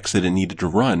the specs that it needed to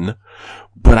run,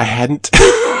 but I hadn't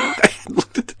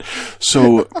looked at it.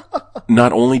 So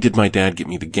not only did my dad get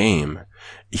me the game,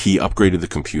 he upgraded the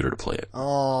computer to play it.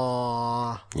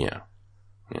 Aww. Yeah.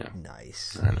 Yeah.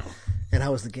 Nice. I know. And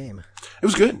how was the game? It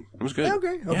was good. It was good.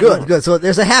 Okay. Oh, yeah, good, good. So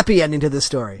there's a happy ending to this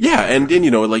story. Yeah, and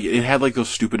it had those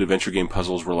stupid adventure game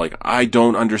puzzles where I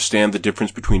don't understand the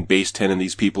difference between base 10 and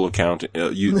these people accounting.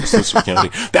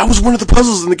 That was one of the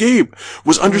puzzles in the game,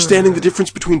 was understanding the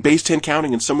difference between base 10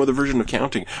 counting and some other version of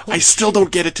counting. I still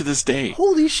don't get it to this day.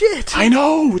 Holy shit. I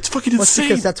know, it's fucking insane.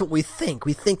 Because that's what we think.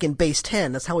 We think in base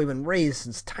 10. That's how we've been raised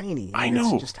since tiny. I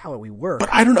know. That's just how we work.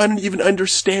 But I don't even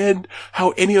understand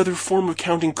how any other form of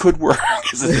counting could work.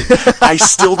 I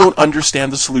still don't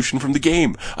understand the solution from the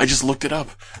game. I just looked it up.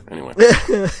 Anyway.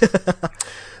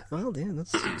 Well, damn,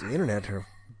 that's the internet or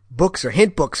books or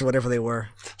hint books or whatever they were.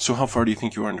 So how far do you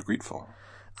think you are into Greedfall?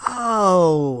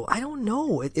 Oh, I don't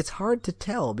know. It's hard to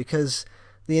tell because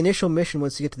the initial mission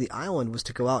once you get to the island was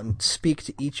to go out and speak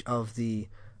to each of the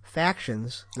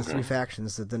factions, the three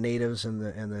factions, the natives and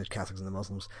the Catholics and the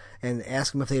Muslims, and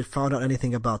ask them if they had found out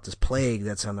anything about this plague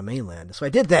that's on the mainland. So I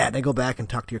did that, and I go back and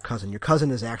talk to your cousin. Your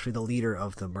cousin is actually the leader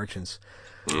of the merchants.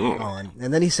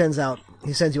 And then he sends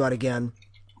you out again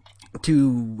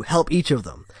to help each of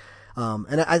them.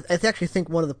 And I actually think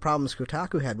one of the problems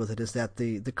Kotaku had with it is that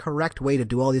the correct way to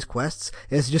do all these quests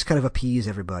is to just kind of appease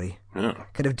everybody. Yeah.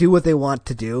 Kind of do what they want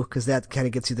to do, because that kind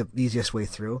of gets you the easiest way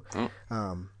through.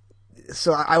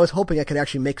 So I was hoping I could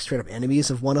actually make straight up enemies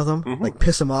of one of them, like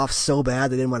piss them off so bad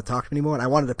they didn't want to talk to me anymore. And I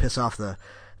wanted to piss off the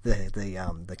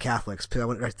Catholics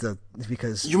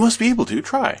because You must be able to.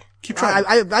 Try. Keep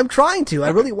trying. I'm trying to. I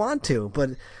really want to, but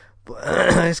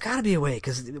there's got to be a way.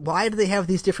 Because why do they have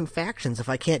these different factions if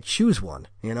I can't choose one?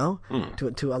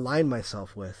 To align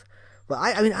myself with. But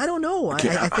I mean, I don't know.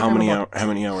 Okay, I think how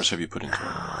many hours have you put into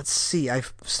it? Let's see. I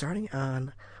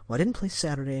didn't play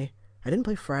Saturday. I didn't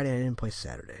play Friday, I didn't play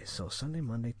Saturday. So Sunday,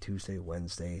 Monday, Tuesday,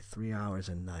 Wednesday, 3 hours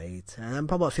a night. And I'm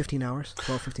probably about 15 hours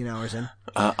in.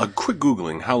 A quick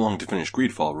Googling how long to finish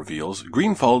Greedfall reveals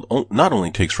Greedfall not only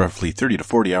takes roughly 30 to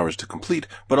 40 hours to complete,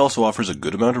 but also offers a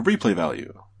good amount of replay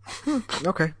value.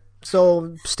 Okay.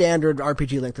 So standard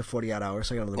RPG length of 40 odd hours.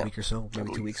 So I got another week or so,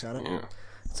 maybe 2 weeks on it. Yeah.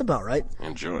 That's about right.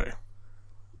 Enjoy.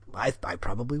 I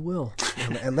probably will.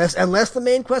 unless the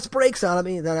main quest breaks on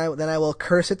me, then I will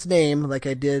curse its name like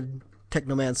I did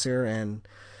Technomancer and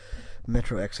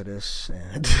Metro Exodus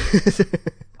and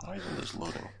Why isn't this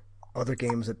loading? Other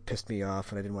games that pissed me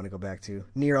off and I didn't want to go back to.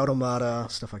 Nier Automata,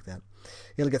 stuff like that.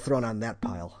 It'll get thrown on that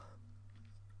pile.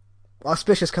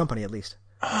 Auspicious company, at least.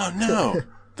 Oh, no.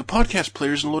 The podcast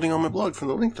player isn't loading on my blog from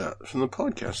the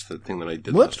podcast, that thing that I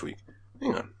did last week.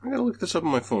 Hang on. I gotta look this up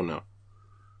on my phone now.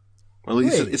 Well, at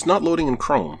least it's not loading in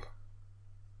Chrome.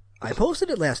 I posted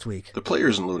it last week. The player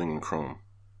isn't loading in Chrome.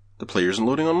 The player isn't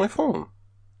loading on my phone.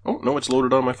 Oh, no, it's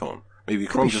loaded on my phone. Maybe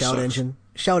Chrome just sucks. Engine.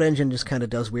 Shout Engine just kind of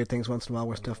does weird things once in a while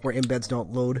where embeds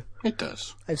don't load. It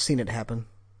does. I've seen it happen.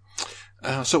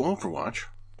 So Overwatch.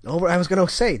 I was going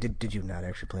to say, did you not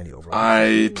actually play any Overwatch?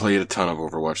 I played a ton of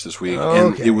Overwatch this week,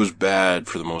 and it was bad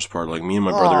for the most part. Like me and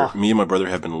my brother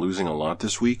have been losing a lot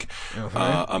this week.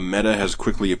 Okay. A meta has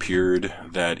quickly appeared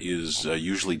that is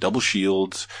usually double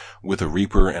shields with a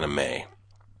Reaper and a Mei,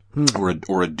 or a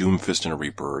Doomfist and a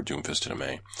Reaper, or a Doomfist and a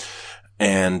Mei.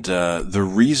 And the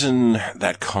reason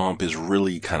that comp is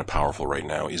really kind of powerful right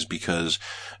now is because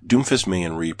Doomfist, Mei,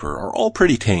 and Reaper are all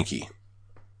pretty tanky.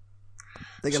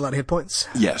 They get a lot of hit points.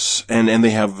 Yes, and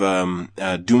they have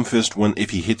Doomfist.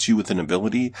 If he hits you with an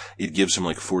ability, it gives him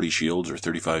like 40 shields or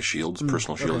 35 shields,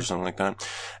 personal shields or something like that.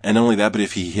 And not only that, but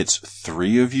if he hits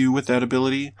 3 of you with that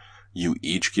ability, you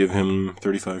each give him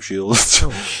 35 shields. Oh,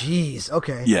 jeez.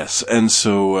 Okay. Yes, and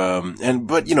so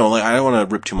but you know, like I don't want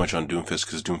to rip too much on Doomfist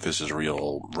because Doomfist is a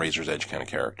real razor's edge kind of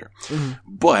character. Mm-hmm.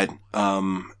 But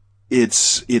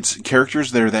it's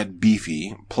characters that are that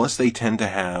beefy. Plus, they tend to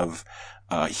have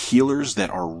healers that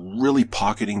are really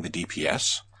pocketing the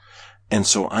DPS. And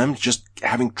so I'm just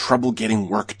having trouble getting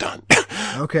work done.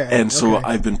 Okay. And so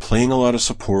I've been playing a lot of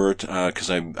support, cause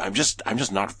I'm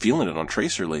just not feeling it on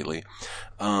Tracer lately.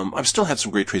 I've still had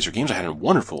some great Tracer games. I had a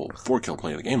wonderful 4-kill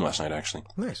play of the game last night, actually.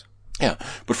 Nice. Yeah.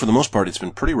 But for the most part, it's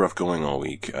been pretty rough going all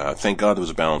week. Thank God there was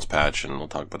a balance patch, and we'll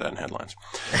talk about that in headlines.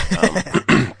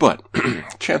 But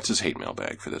Chance's hate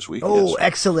mailbag for this week. Oh,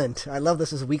 excellent. I love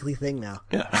this as a weekly thing now.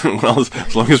 Yeah. Well,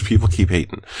 as long as people keep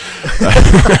hating.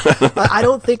 I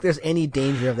don't think there's any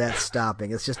danger of that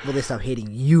stopping. It's just, will they stop hating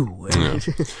you? Yeah.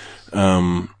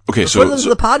 Okay, so listen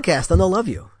to the podcast, then they'll love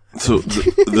you. So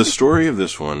the story of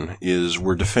this one is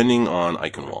we're defending on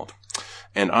Eichenwald,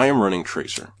 and I am running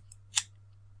Tracer.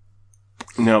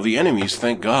 Now, the enemies,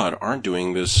 thank God, aren't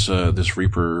doing this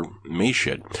Reaper Mei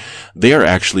shit. They are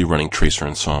actually running Tracer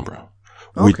and Sombra.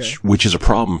 Which is a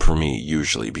problem for me,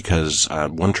 usually, because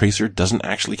one Tracer doesn't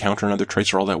actually counter another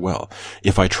Tracer all that well.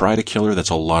 If I try to kill her, that's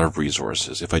a lot of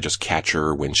resources. If I just catch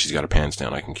her when she's got her pants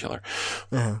down, I can kill her.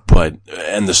 Uh-huh.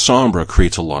 And the Sombra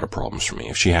creates a lot of problems for me.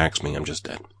 If she hacks me, I'm just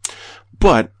dead.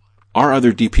 But our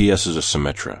other DPS is a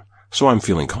Symmetra, so I'm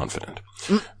feeling confident.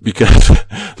 Because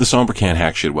the Sombra can't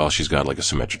hack shit while she's got like a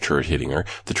Symmetra turret hitting her.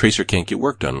 The Tracer can't get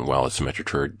work done while a Symmetra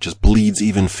turret just bleeds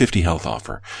even 50 health off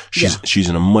her. She's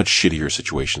in a much shittier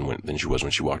situation than she was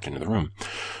when she walked into the room.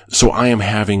 So I am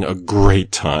having a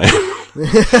great time.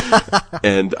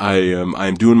 And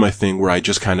I'm doing my thing where I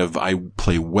just I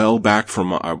play well back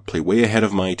I play way ahead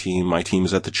of my team. My team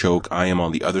is at the choke. I am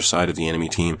on the other side of the enemy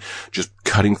team, just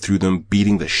cutting through them,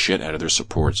 beating the shit out of their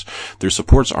supports. Their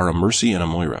supports are a Mercy and a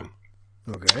Moira.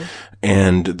 Okay.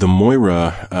 And the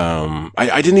Moira,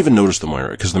 I didn't even notice the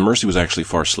Moira because the Mercy was actually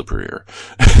far slipperier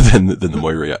than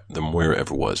the Moira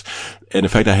ever was. And in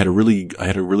fact, I had a really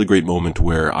great moment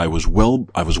where I was well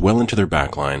into their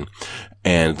backline,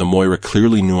 and the Moira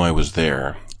clearly knew I was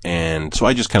there. And so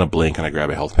I just kind of blink and I grab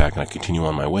a health pack and I continue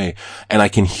on my way. And I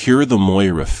can hear the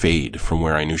Moira fade from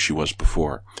where I knew she was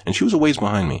before. And she was a ways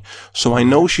behind me. So I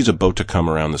know she's about to come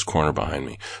around this corner behind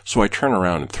me. So I turn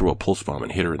around and throw a pulse bomb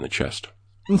and hit her in the chest.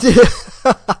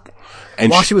 And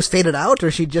While she was faded out,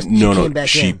 or she came back in?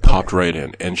 She popped right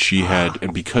in. And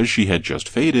and because she had just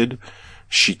faded,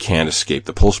 she can't escape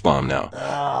the pulse bomb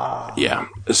now. Yeah.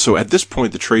 So at this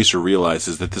point, the Tracer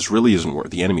realizes that this really isn't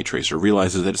the enemy Tracer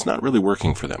realizes that it's not really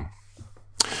working for them.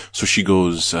 So she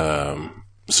goes, so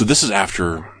this is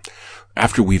after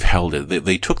we've held it.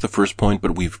 They took the first point,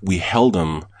 but we held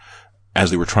them as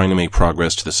they were trying to make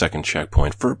progress to the second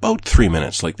checkpoint for about 3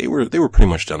 minutes. Like they were pretty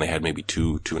much done. They had maybe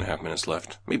 2.5 minutes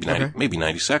left, maybe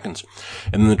 90 seconds.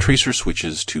 And then the Tracer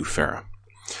switches to Farah.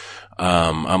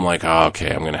 I'm like,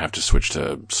 okay, I'm gonna have to switch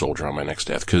to Soldier on my next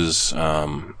death, cause,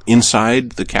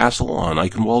 inside the castle on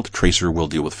Eichenwald, Tracer will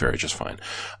deal with Farah just fine.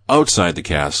 Outside the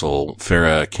castle,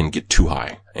 Farah can get too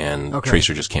high, and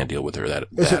Tracer just can't deal with her.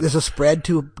 Is a spread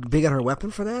too big on her weapon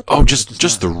for that? Oh,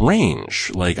 just the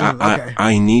range. Like,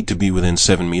 I need to be within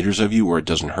 7 meters of you, or it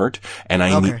doesn't hurt, and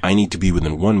I need to be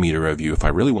within 1 meter of you if I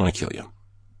really want to kill you.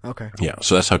 Okay. Yeah,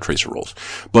 so that's how Tracer rolls.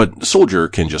 But Soldier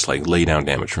can just lay down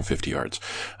damage from 50 yards.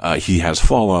 He has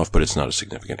fall off, but it's not as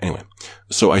significant. Anyway,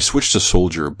 so I switched to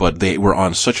Soldier, but they were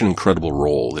on such an incredible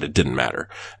roll that it didn't matter.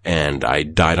 And I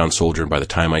died on Soldier, and by the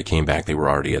time I came back, they'd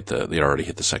already hit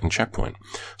the second checkpoint.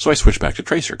 So I switched back to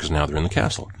Tracer, because now they're in the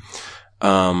castle.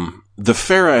 The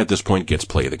Farah at this point gets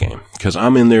play of the game, because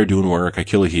I'm in there doing work, I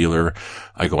kill a healer,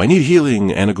 I go, I need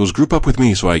healing, Anna goes, group up with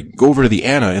me, so I go over to the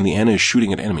Anna, and the Anna is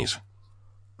shooting at enemies.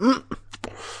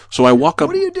 So I walk up.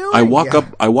 What are you doing? I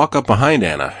walk up behind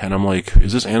Anna, and I'm like,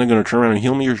 "Is this Anna going to turn around and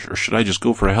heal me, or should I just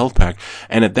go for a health pack?"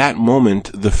 And at that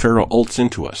moment, the Pharaoh ults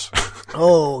into us.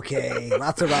 Okay,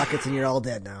 lots of rockets, and you're all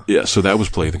dead now. Yeah, so that was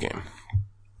play of the game.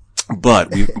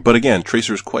 But again,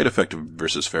 Tracer is quite effective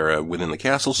versus Farah within the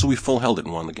castle, so we full held it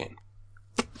and won the game.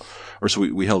 Or so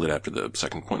we held it after the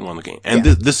second point and won the game. And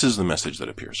this is the message that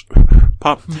appears.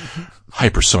 Pop,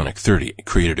 Hypersonic 30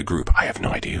 created a group. I have no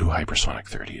idea who Hypersonic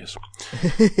 30 is.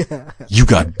 You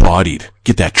got bodied.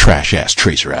 Get that trash ass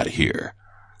Tracer out of here.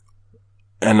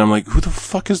 And I'm like, who the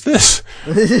fuck is this?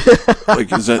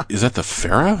 Like, is that the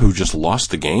Farah who just lost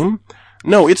the game?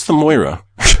 No, it's the Moira.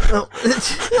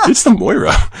 It's the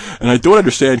Moira. And I don't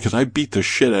understand because I beat the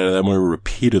shit out of that Moira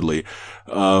repeatedly.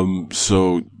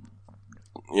 So,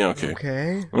 yeah,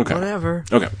 okay. Whatever.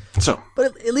 Okay, so.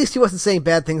 But at least he wasn't saying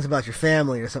bad things about your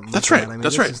family or something. That's like right. That. I mean,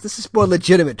 that's right. This is more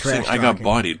legitimate trash. I got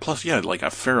bodied. Plus, yeah, like a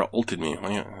Farah ulted me.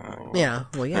 Yeah.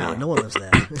 Well, yeah. Anyway. No one was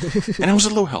that. And I was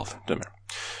at low health. Doesn't matter.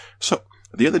 So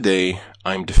the other day,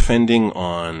 I'm defending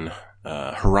on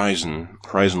Horizon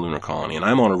Lunar Colony, and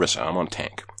I'm on Orisa. I'm on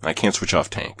tank. I can't switch off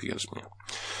tank because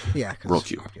roll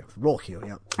Q. Yeah, roll Q.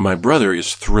 Yeah. My brother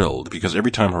is thrilled because every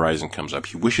time Horizon comes up,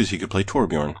 he wishes he could play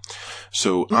Torbjorn.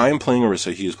 So I'm playing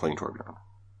Orisa. He is playing Torbjorn.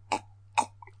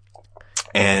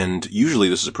 And usually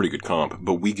this is a pretty good comp,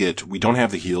 but we don't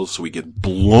have the heals, so we get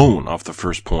blown off the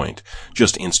first point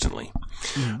just instantly.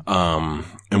 Mm-hmm.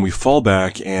 And we fall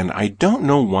back, and I don't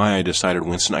know why I decided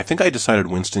Winston. I think I decided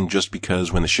Winston just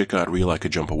because when the shit got real, I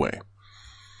could jump away.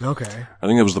 Okay. I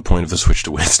think that was the point of the switch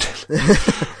to Winston.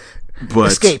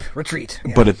 But, escape, retreat.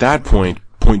 Yeah. But at that point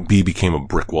B became a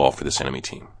brick wall for this enemy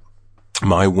team.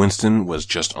 My Winston was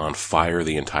just on fire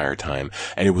the entire time.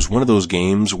 And it was one of those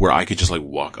games where I could just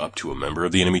walk up to a member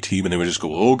of the enemy team and they would just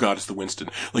go, oh God, it's the Winston.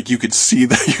 Like you could see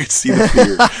the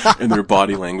fear in their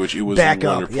body language. It was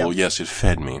wonderful. Yep. Yes, it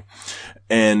fed me.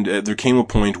 And there came a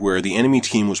point where the enemy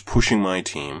team was pushing my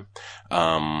team.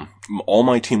 All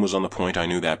my team was on the point, I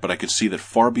knew that, but I could see that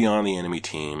far beyond the enemy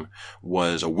team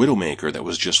was a Widowmaker that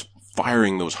was just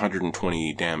firing those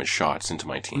 120 damage shots into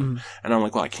my team. And I'm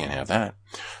like, well, I can't have that.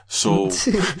 So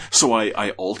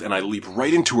I ult and I leap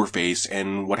right into her face.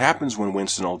 And what happens when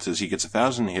Winston ults is he gets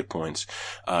 1,000 hit points.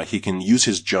 He can use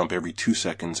his jump every 2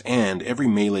 seconds, and every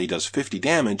melee does 50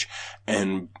 damage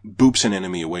and boops an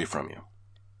enemy away from you.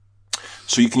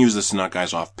 So you can use this to knock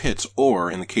guys off pits,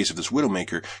 or in the case of this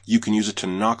Widowmaker, you can use it to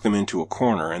knock them into a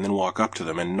corner and then walk up to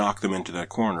them and knock them into that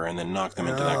corner and then knock them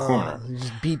into that corner.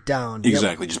 Just beat down.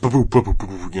 Exactly. Yep. Just boop, boop, boop, boop,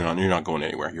 boop. You're not going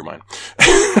anywhere. You're mine.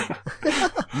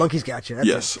 Monkey's got you.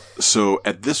 Yes. So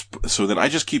then I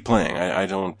just keep playing. I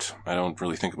don't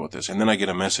really think about this. And then I get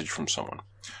a message from someone.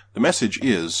 The message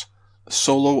is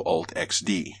solo alt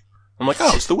XD. I'm like,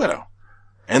 oh, it's the Widow.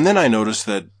 And then I noticed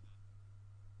that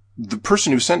the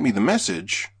person who sent me the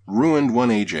message, Ruined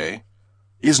 1AJ,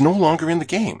 is no longer in the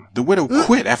game. The widow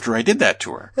quit after I did that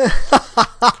to her.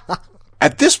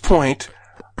 At this point,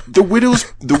 the widow's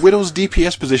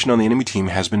DPS position on the enemy team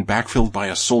has been backfilled by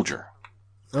a soldier.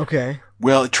 Okay.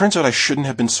 Well, it turns out I shouldn't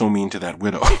have been so mean to that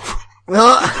widow.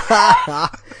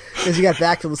 Because you got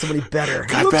backfilled with somebody better.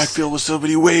 Got backfilled with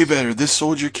somebody way better. This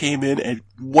soldier came in and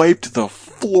wiped the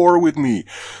floor with me.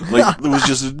 Like, there was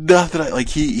just nothing.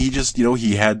 He just,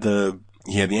 he had the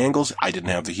angles. I didn't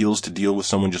have the heals to deal with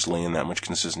someone just laying that much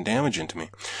consistent damage into me.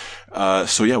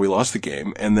 So yeah, we lost the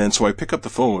game. And then, so I pick up the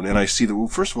phone and I see that, well,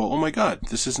 first of all, oh my God,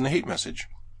 this isn't a hate message.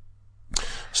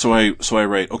 So I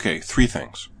write, okay, 3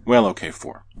 things. Well, okay,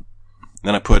 4.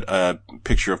 Then I put a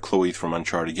picture of Chloe from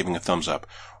Uncharted giving a thumbs up.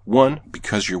 1,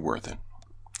 because you're worth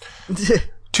it.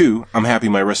 2, I'm happy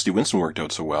my Rusty Winston worked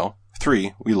out so well.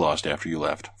 3, we lost after you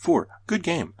left. 4, good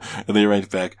game. And then you write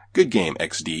back, good game,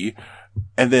 XD.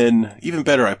 And then, even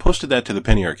better, I posted that to the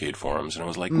Penny Arcade forums, and I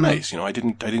was like, nice, I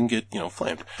didn't get,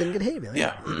 flamed. Didn't get hate mail.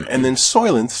 Yeah. And then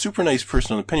Soylent, super nice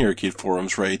person on the Penny Arcade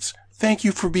forums, writes, thank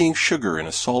you for being sugar in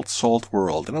a salt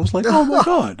world. And I was like, oh my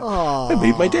God, that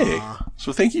made my day.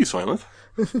 So thank you, Soylent.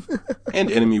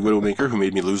 And enemy Widowmaker, who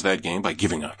made me lose that game by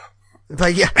giving up.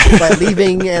 By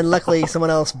leaving, and luckily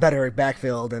someone else better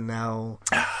backfilled, and now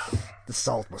the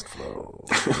salt must flow.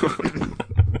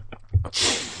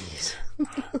 Jeez.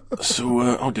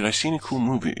 So, did I see any cool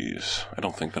movies? I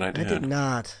don't think that I did. I did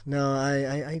not. No,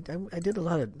 I did a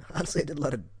lot of, honestly, I did a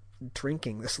lot of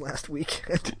drinking this last week.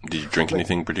 Did you drink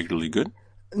anything particularly good?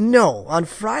 No. On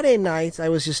Friday night, I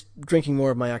was just drinking more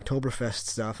of my Oktoberfest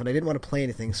stuff, and I didn't want to play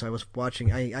anything, so I was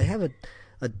watching, I have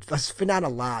not a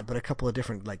lot, but a couple of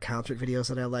different, concert videos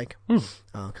that I like. Cause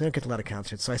I don't get a lot of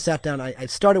concerts. So I sat down, I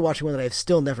started watching one that I've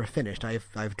still never finished.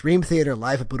 I've Dream Theater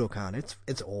live at Budokan.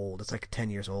 It's old. It's like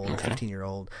 10 years old, okay.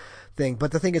 15-year-old thing.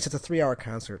 But the thing is, it's a 3-hour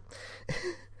concert.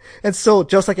 And so,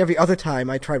 just like every other time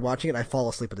I tried watching it, I fall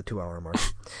asleep at the 2-hour mark.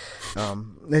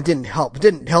 It didn't help. It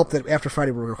didn't help that after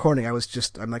Friday we were recording,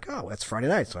 I'm like, oh, it's Friday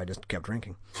night, so I just kept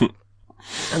drinking. And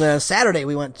then on Saturday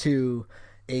we went to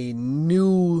a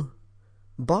new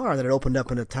bar that had opened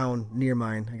up in a town near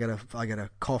mine. I got a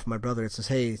call from my brother. It says,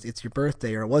 hey, it's your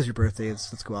birthday, or it was your birthday.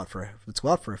 Let's go out for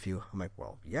a few. I'm like,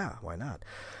 well, yeah, why not?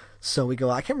 So we go.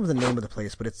 I can't remember the name of the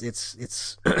place, but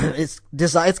it's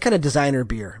kind of designer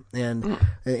beer. And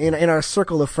in our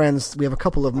circle of friends, we have a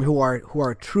couple of them who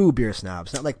are true beer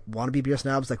snobs, not like wannabe beer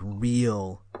snobs, like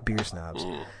real beer snobs.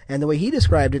 And the way he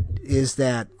described it is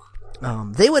that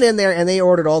they went in there and they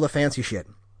ordered all the fancy shit.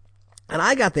 And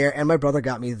I got there, and my brother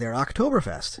got me their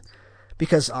Oktoberfest,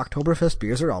 because Oktoberfest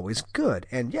beers are always good.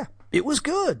 And yeah, it was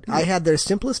good. I had their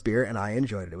simplest beer, and I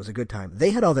enjoyed it. It was a good time. They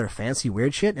had all their fancy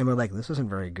weird shit, and we're like, this isn't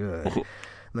very good. I'm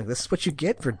like, this is what you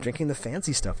get for drinking the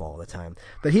fancy stuff all the time.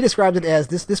 But he described it as,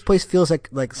 this place feels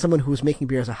like someone who's making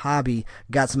beer as a hobby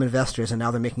got some investors, and now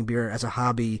they're making beer as a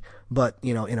hobby, but,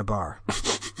 in a bar.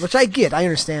 Which I get. I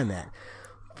understand that.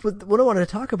 But what I wanted to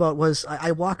talk about was,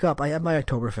 I walk up, I have my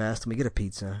Oktoberfest, and we get a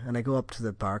pizza, and I go up to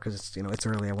the bar, because it's, it's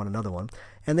early, I want another one,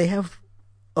 and they have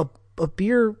a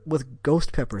beer with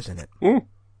ghost peppers in it. And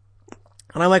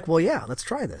I'm like, well, yeah, let's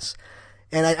try this.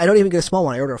 And I don't even get a small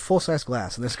one, I order a full-size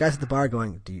glass, and there's guys at the bar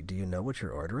going, do you know what you're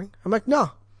ordering? I'm like,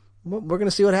 no, we're going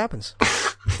to see what happens.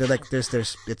 They're like,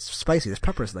 it's spicy, there's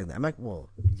peppers like that. I'm like, well,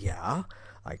 yeah,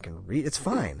 I can read, it's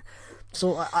fine.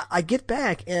 So I get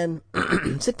back and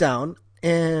sit down,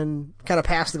 and kind of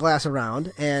pass the glass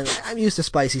around, and I'm used to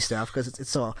spicy stuff because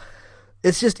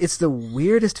it's the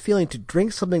weirdest feeling to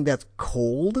drink something that's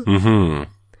cold,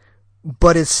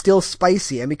 but it's still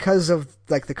spicy, and because of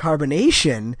the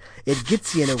carbonation, it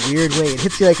gets you in a weird way. It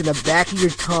hits you in the back of your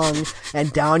tongue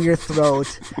and down your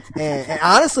throat. And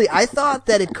honestly, I thought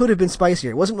that it could have been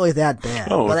spicier. It wasn't really that bad.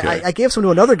 Oh, okay. But I gave some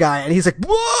to another guy, and he's like,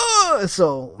 whoa!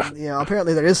 So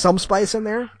apparently there is some spice in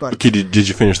there. But okay, did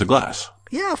you finish the glass?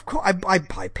 Yeah, of course. I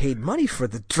paid money for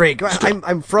the drink.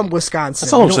 I'm from Wisconsin.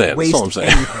 That's all I'm saying. Waste That's all I'm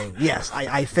saying. Anything. Yes,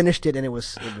 I finished it, and it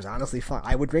was honestly fine.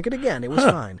 I would drink it again. It was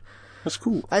fine. That's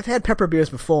cool. I've had pepper beers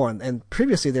before, and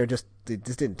previously they just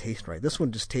didn't taste right. This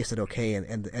one just tasted okay,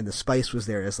 and the spice was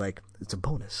there as it's a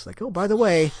bonus. Like, oh, by the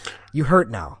way, you hurt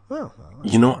now. Well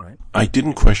all right. I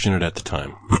didn't question it at the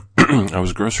time. I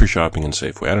was grocery shopping in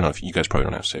Safeway. I don't know if you guys probably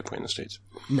don't have Safeway in the States.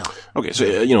 No. Okay, so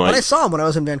but I saw them when I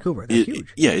was in Vancouver. They're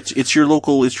huge. Yeah, it's your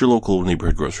local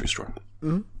neighborhood grocery store.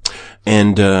 Mm-hmm.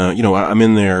 And I'm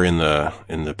in there in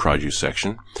the produce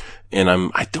section, and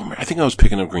I think I was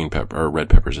picking up green pepper or red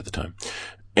peppers at the time.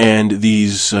 And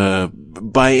these,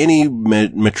 by any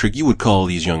metric, you would call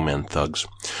these young men thugs,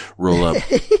 roll up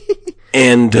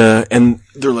And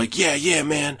they're like, yeah,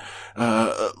 man,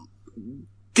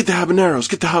 get the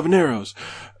habaneros.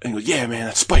 And he goes, yeah, man,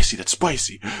 that's spicy.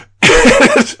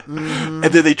 And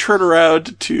then they turn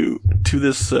around to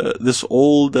this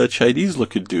old Chinese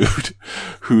looking dude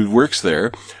who works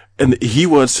there. And they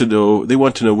want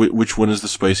to know which one is the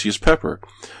spiciest pepper.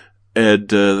 And,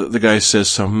 the guy says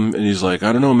something and he's like,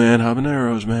 I don't know, man,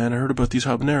 habaneros, man. I heard about these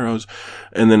habaneros.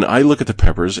 And then I look at the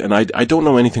peppers and I don't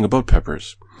know anything about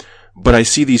peppers, but I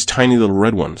see these tiny little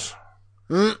red ones.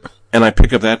 And I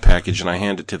pick up that package and I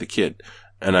hand it to the kid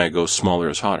and I go, smaller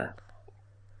is hotter.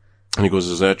 And he goes,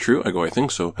 is that true? I go, I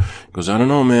think so. He goes, I don't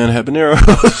know, man,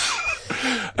 habaneros.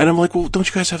 And I'm like, well, don't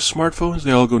you guys have smartphones?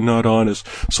 They all go, not honest.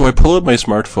 So I pull out my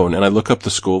smartphone and I look up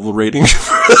the Scoville rating.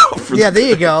 There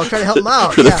you go. Try to help them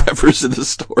out. For the peppers in the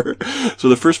store. So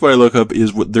the first one I look up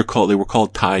is what they're called. They were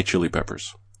called Thai chili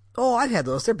peppers. Oh, I've had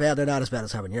those. They're bad. They're not as bad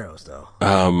as habaneros, though.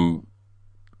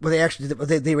 Were they actually,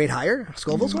 they rate higher,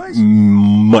 Scoville's wise?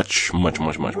 Much.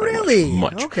 Really?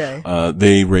 Much. Okay.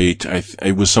 They rate,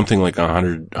 it was something like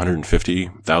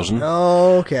 150,000.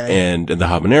 Oh, okay. And the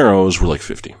habaneros were like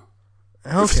 50.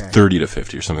 Okay. 30 to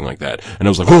 50 or something like that. And I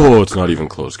was like, oh, it's not even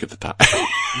close. Get the Thai.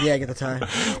 Yeah, get the Thai.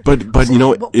 But you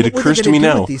know, it occurs to me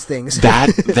now, these things?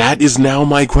 that is now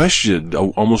my question,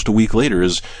 almost a week later,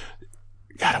 is,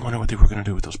 God, I wonder what they were going to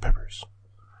do with those peppers.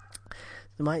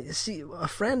 A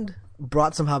friend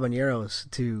brought some habaneros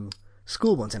to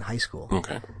school once in high school.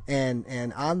 Okay.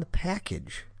 And on the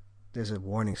package, there's a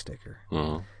warning sticker.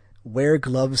 Mm-hmm. Wear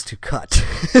gloves to cut.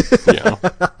 Yeah.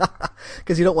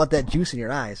 Because you don't want that juice in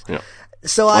your eyes. Yeah.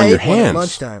 So on I your ate one at hands.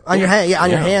 lunchtime. On your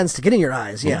hands to get in your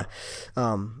eyes. Yeah.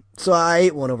 So I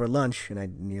ate one over lunch and I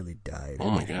nearly died.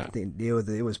 Oh my God.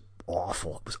 It was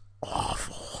awful. It was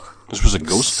awful. This was a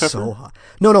ghost pepper? So hot.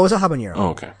 No, it was a habanero. Oh,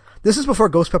 okay. This is before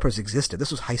ghost peppers existed.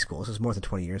 This was high school. This was more than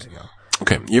 20 years ago.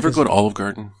 Okay. You ever go to Olive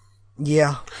Garden?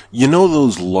 Yeah. You know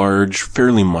those large,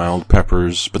 fairly mild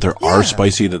peppers, but there are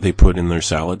spicy that they put in their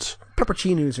salads?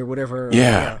 Pepperoncinos or whatever.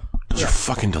 Yeah. Those are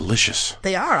fucking delicious.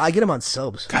 They are. I get them on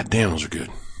subs. God damn, those are good.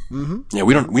 Mm-hmm. Yeah,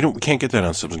 we can't get that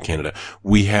on subs in Canada.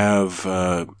 We have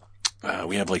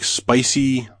like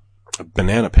spicy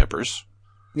banana peppers.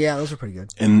 Yeah, those are pretty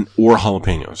good. Or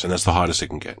jalapenos, and that's the hottest they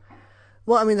can get.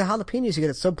 Well, I mean, the jalapenos you get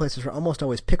at sub places are almost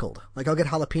always pickled. Like, I'll get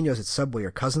jalapenos at Subway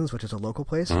or Cousins, which is a local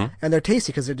place, and they're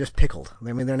tasty because they're just pickled.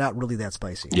 I mean, they're not really that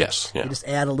spicy. Yes, yeah. You just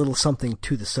add a little something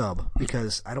to the sub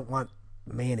because I don't want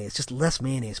mayonnaise. Just less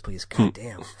mayonnaise, please. God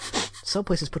damn. Some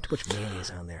places put too much mayonnaise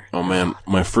on there. Oh man,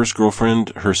 my first girlfriend,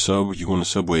 her sub, you go into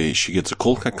Subway, she gets a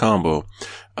cold cut combo,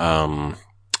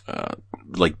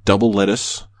 like double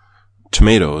lettuce,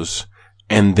 tomatoes,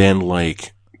 and then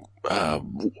like,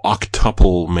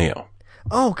 octuple mayo.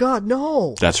 Oh God,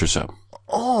 no! That's her sub.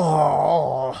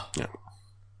 Oh, yeah,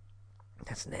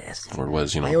 that's nasty. Or it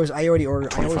was, I already order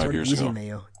 25 years easy ago.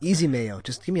 mayo. Easy mayo.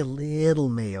 Just give me a little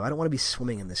mayo. I don't want to be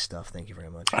swimming in this stuff. Thank you very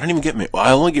much. I don't even get mayo.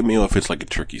 I only get mayo if it's like a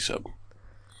turkey sub.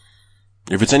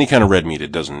 If it's any kind of red meat,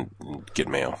 it doesn't get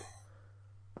mayo.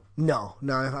 No.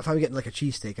 If I'm getting like a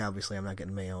cheesesteak, obviously I'm not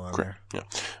getting mayo on there.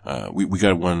 Yeah. We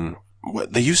got one.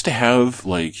 What they used to have,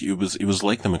 like it was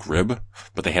like the McRib,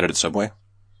 but they had it at Subway.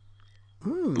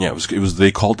 Yeah, it was,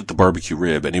 they called it the barbecue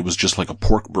rib, and it was just like a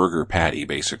pork burger patty,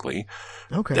 basically.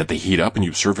 Okay. That they heat up and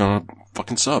you serve it on a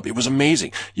fucking sub. It was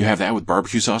amazing. You have that with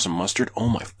barbecue sauce and mustard. Oh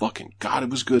my fucking God,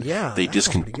 it was good. Yeah, They that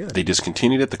sounds pretty good. They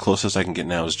discontinued it. The closest I can get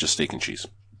now is just steak and cheese.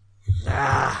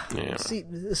 Yeah. See,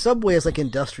 Subway is like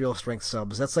industrial strength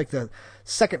subs. That's like the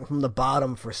second from the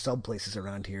bottom for sub places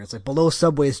around here. It's like below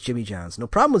Subway is Jimmy John's. No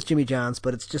problem with Jimmy John's,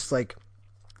 but it's just like,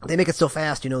 they make it so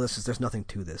fast, there's nothing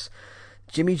to this.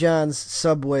 Jimmy John's,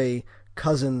 Subway,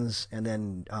 Cousins, and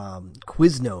then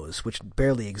Quiznos, which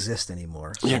barely exist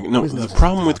anymore. So yeah, no. Quiznos The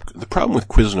problem with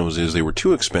Quiznos is they were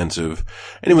too expensive,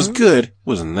 and it was good. It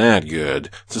wasn't that good.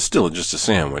 It's still just a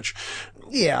sandwich.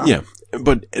 Yeah. Yeah,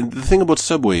 but the thing about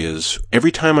Subway is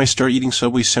every time I start eating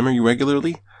Subway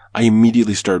semi-regularly, I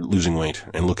immediately start losing weight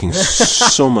and looking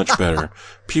so much better.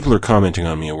 People are commenting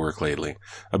on me at work lately.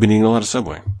 I've been eating a lot of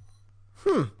Subway.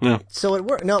 Yeah. So it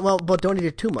worked. No, well, but don't eat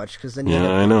it too much because then you end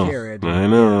up I know. with Jared. I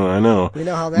know. You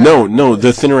know how that No.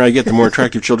 The thinner I get, the more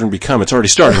attractive children become. It's already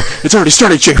started.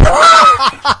 Chick.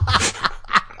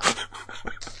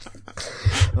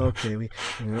 Okay,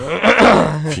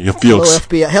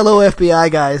 Hello,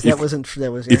 FBI guys. That was.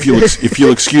 If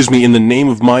you'll excuse me, in the name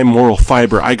of my moral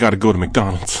fiber, I gotta go to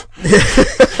McDonald's.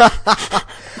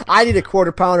 I need a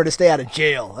quarter pounder to stay out of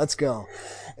jail. Let's go.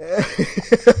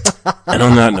 And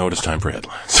on that note, it's time for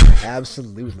headlines.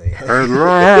 Absolutely.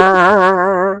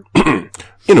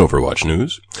 In Overwatch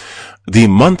news, the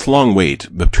month-long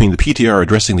wait between the PTR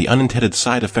addressing the unintended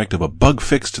side effect of a bug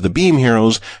fix to the Beam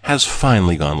heroes has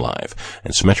finally gone live,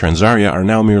 and Symmetra and Zarya are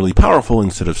now merely powerful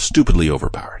instead of stupidly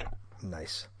overpowered.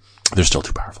 Nice. They're still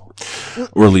too powerful.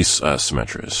 Or at least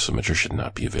Symmetra is. Symmetra should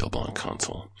not be available on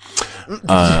console.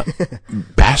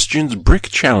 Bastion's Brick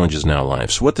Challenge is now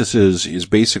live. So what this is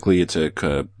basically it's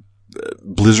a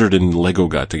Blizzard and Lego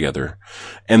got together,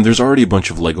 and there's already a bunch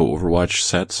of Lego Overwatch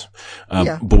sets.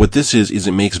 But what this is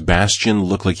it makes Bastion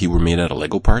look like he were made out of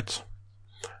Lego parts.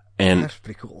 And that's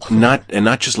pretty cool. not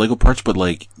just Lego parts, but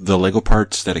like the Lego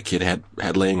parts that a kid had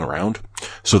laying around.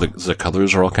 So the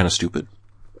colors are all kind of stupid.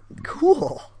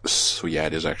 Cool. So yeah,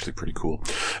 it is actually pretty cool.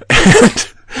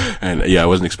 And yeah, I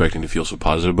wasn't expecting to feel so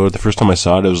positive about it. The first time I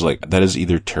saw it, I was like, that is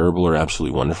either terrible or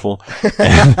absolutely wonderful.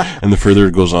 And the further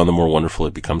it goes on, the more wonderful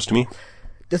it becomes to me.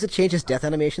 Does it change his death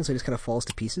animation so he just kind of falls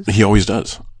to pieces? He always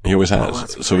does. He always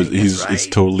has. So right. it's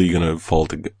totally gonna fall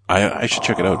to, I should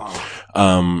check it out.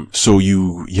 So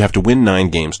you have to win 9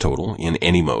 games total in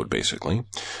any mode, basically.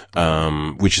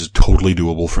 Which is totally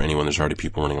doable for anyone. There's already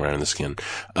people running around in the skin.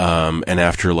 And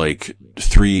after like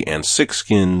 3 and 6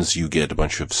 skins, you get a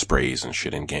bunch of sprays and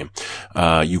shit in game.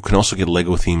 You can also get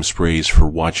Lego themed sprays for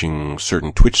watching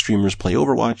certain Twitch streamers play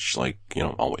Overwatch, like,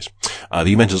 always.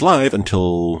 The event is live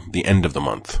until the end of the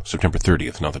month, September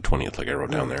 30th, not the 20th, like I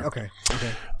wrote down there. Okay.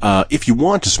 If you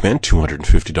want to spend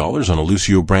 $250 on a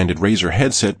Lucio branded Razer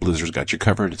headset, Blizzard's got you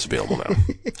covered. It's available now.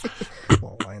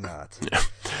 Well, why not?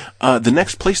 Yeah. The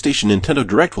next PlayStation Nintendo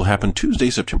Direct will happen Tuesday,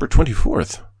 September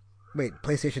 24th. Wait,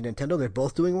 PlayStation, Nintendo, they're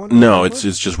both doing one? No, it's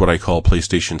just what I call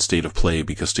PlayStation State of Play,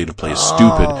 because State of Play is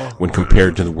stupid when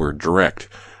compared to the word Direct,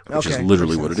 which is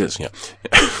literally what it is. Yeah.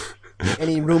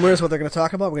 Any rumors what they're going to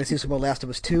talk about? We're going to see some more Last of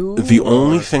Us 2? The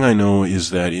only thing I know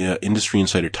is that industry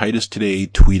insider Titus today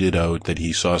tweeted out that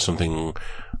he saw something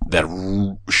that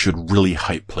should really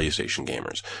hype PlayStation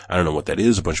gamers. I don't know what that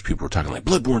is. A bunch of people were talking like,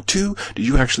 Bloodborne 2? Did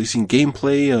you actually see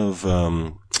gameplay of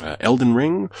Elden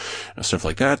Ring? Stuff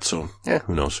like that. So,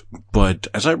 who knows. But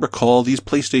as I recall, these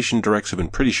PlayStation Directs have been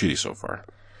pretty shitty so far.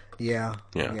 Yeah.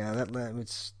 Yeah.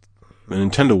 It's... The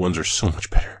Nintendo ones are so much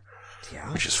better.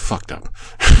 Yeah. Which is fucked up.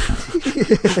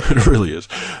 It really is.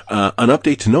 An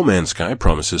update to No Man's Sky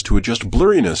promises to adjust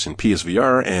blurriness in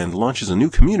PSVR and launches a new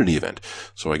community event.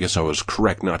 So I guess I was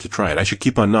correct not to try it. I should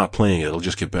keep on not playing it. It'll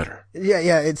just get better.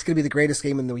 Yeah, it's going to be the greatest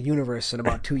game in the universe in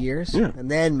about 2 years. Yeah. And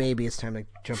then maybe it's time to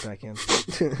jump back in.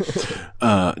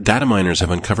 Data miners have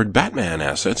uncovered Batman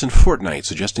assets in Fortnite,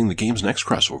 suggesting the game's next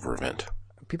crossover event.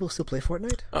 People still play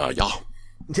Fortnite? Yeah.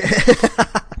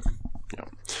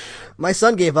 My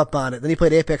son gave up on it. Then he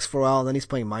played Apex for a while, and then he's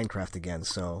playing Minecraft again,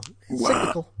 so it's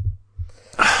cyclical.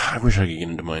 I wish I could get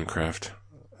into Minecraft.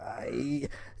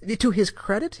 To his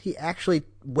credit, he actually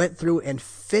went through and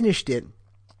finished it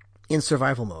in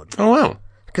survival mode. Oh, wow.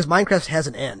 Because Minecraft has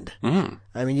an end. Mm.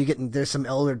 I mean, there's some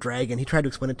elder dragon. He tried to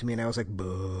explain it to me, and I was like,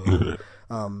 boo.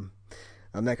 I'm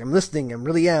listening, I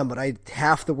really am, but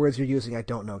half the words you're using I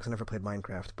don't know, because I never played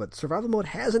Minecraft. But survival mode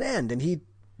has an end, and he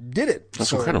did it.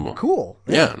 That's incredible. Cool.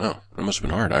 Yeah, no. It must have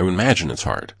been hard. I would imagine it's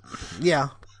hard. Yeah.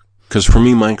 Because for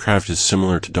me, Minecraft is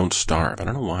similar to Don't Starve. I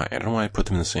don't know why. I don't know why I put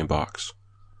them in the same box.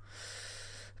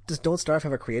 Does Don't Starve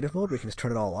have a creative mode where you can just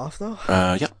turn it all off, though?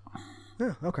 Yeah.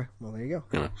 Yeah, okay. Well, there you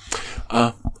go.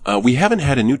 Anyway. We haven't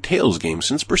had a new Tales game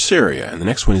since Berseria, and the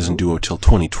next one isn't due till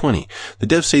 2020. The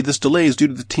devs say this delay is due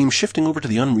to the team shifting over to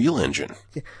the Unreal Engine.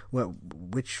 Yeah. Well,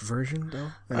 which version,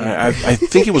 though? I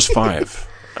think it was 5.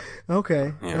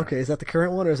 Okay. Yeah. Okay. Is that the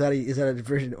current one, or is that a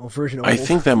version old? I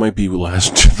think that might be the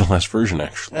last version,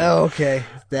 actually. Oh, okay.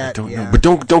 I don't know, but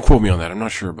don't quote me on that. I'm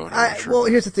not sure about it. Well,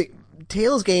 here's the thing: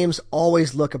 Tales games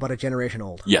always look about a generation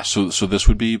old. Yeah. So this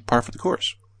would be par for the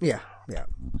course. Yeah.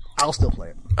 I'll still play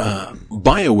it.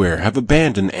 BioWare have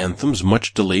abandoned Anthem's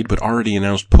much delayed but already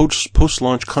announced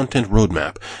post-launch content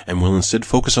roadmap and will instead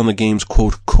focus on the game's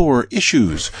quote core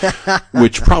issues,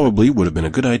 which probably would have been a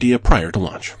good idea prior to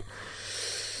launch.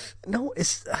 No,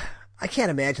 I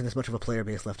can't imagine there's much of a player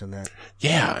base left in that.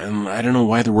 Yeah, and I don't know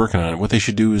why they're working on it. What they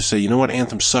should do is say, you know what,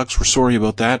 Anthem sucks. We're sorry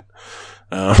about that.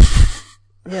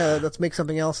 Yeah, let's make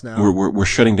something else now. We're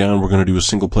shutting down. We're going to do a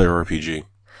single player RPG.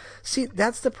 See,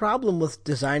 that's the problem with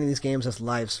designing these games as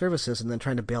live services and then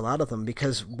trying to bail out of them,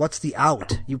 because what's the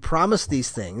out? You promise these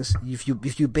things. If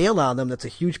you bail out on them, that's a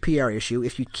huge PR issue.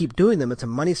 If you keep doing them, it's a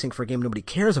money sink for a game nobody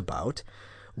cares about.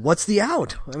 What's the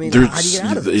out? I mean, how do you get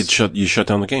out of this? You shut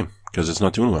down the game because it's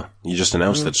not doing well. You just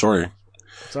announced that, sorry,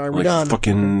 we're done.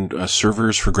 Fucking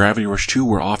servers for Gravity Rush 2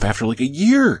 were off after like a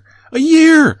year. A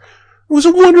year! was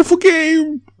a wonderful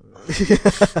game.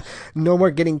 No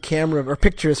more getting camera or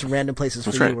pictures from random places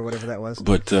for That's right. you or whatever that was.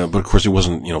 But of course it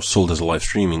wasn't, sold as a live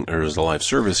streaming or as a live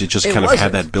service. It just kind of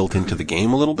had that built into the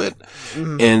game a little bit.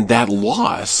 Mm-hmm. And that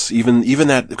loss, even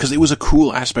that, because it was a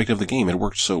cool aspect of the game. It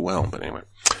worked so well. But anyway.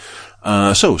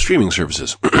 So streaming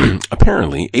services.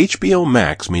 Apparently HBO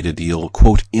Max made a deal,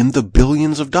 quote, in the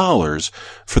billions of dollars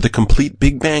for the complete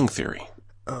Big Bang Theory.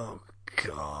 Oh,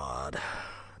 God.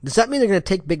 Does that mean they're going to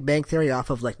take Big Bang Theory off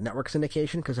of, like, network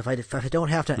syndication? Because if I don't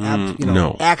have to,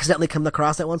 no. accidentally come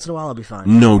across that once in a while, I'll be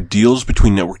fine. No, deals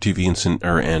between network TV and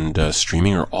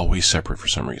streaming are always separate for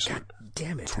some reason. God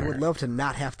damn it. I would love to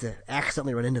not have to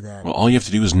accidentally run into that. Well, all you have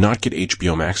to do is not get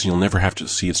HBO Max and you'll never have to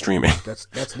see it streaming.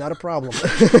 That's not a problem.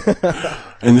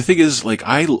 And the thing is, like,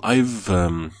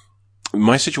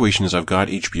 my situation is I've got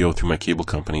HBO through my cable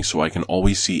company, so I can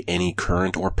always see any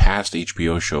current or past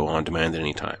HBO show on demand at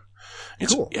any time.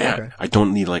 Cool. Yeah, okay. I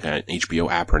don't need like an HBO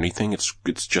app or anything. It's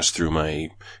just through my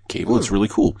cable. It's really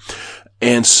cool.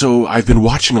 And so I've been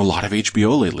watching a lot of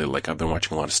HBO lately. Like I've been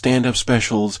watching a lot of stand-up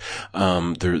specials.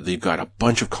 They've got a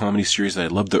bunch of comedy series that I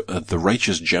love. The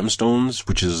Righteous Gemstones,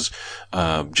 which is,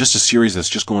 just a series that's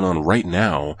just going on right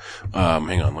now.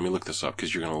 Hang on, let me look this up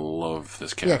because you're going to love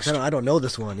this cast. Yeah, 'cause I don't know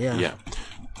this one. Yeah. Yeah.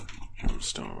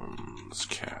 Gemstones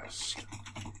cast.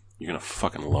 You're going to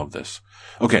fucking love this.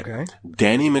 Okay.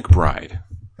 Danny McBride.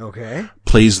 Okay.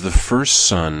 Plays the first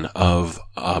son of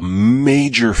a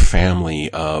major family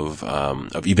of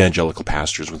evangelical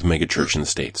pastors with a mega church in the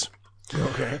States.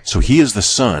 Okay. So he is the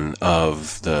son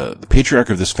of the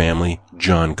patriarch of this family,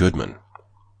 John Goodman.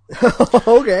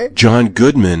 Okay. John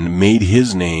Goodman made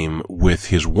his name with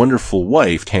his wonderful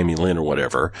wife, Tammy Lynn or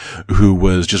whatever, who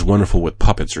was just wonderful with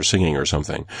puppets or singing or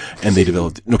something. And they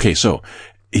developed, okay, so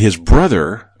his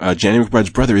brother, Danny McBride's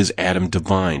brother is Adam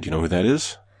Devine. Do you know who that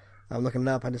is? I'm looking him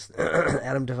up.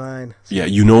 Adam Devine. Yeah,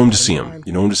 you know him to see him.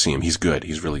 You know him to see him. He's good.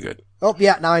 He's really good. Oh,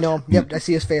 yeah, now I know him. Yep, I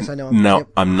see his face. I know him. Now, Yep.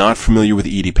 I'm not familiar with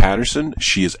Edie Patterson.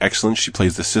 She is excellent. She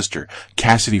plays the sister.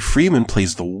 Cassidy Freeman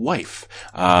plays the wife.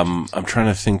 I'm trying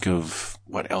to think of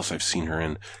what else I've seen her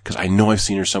in, because I know I've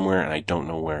seen her somewhere and I don't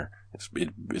know where. It's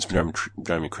been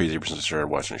driving me crazy ever since I started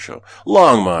watching the show.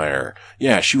 Longmire.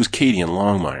 Yeah, she was Katie in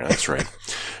Longmire. That's right.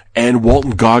 And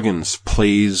Walton Goggins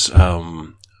plays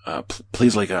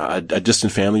like a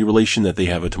distant family relation that they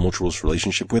have a tumultuous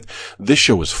relationship with. This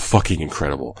show is fucking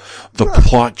incredible. The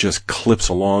plot just clips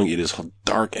along. It is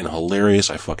dark and hilarious.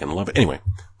 I fucking love it. Anyway,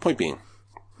 point being.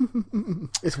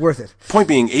 It's worth it. Point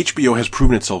being, HBO has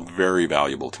proven itself very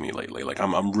valuable to me lately. Like,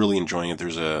 I'm really enjoying it.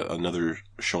 There's another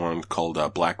show on called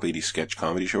Black Lady Sketch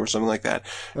Comedy Show or something like that.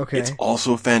 Okay. It's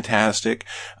also fantastic.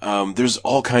 There's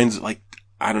all kinds of, like,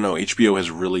 I don't know, HBO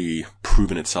has really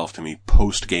proven itself to me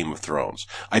post Game of Thrones.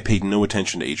 I paid no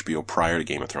attention to HBO prior to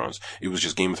Game of Thrones. It was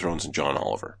just Game of Thrones and John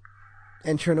Oliver.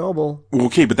 And Chernobyl.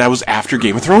 Okay, but that was after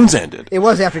Game of Thrones ended. It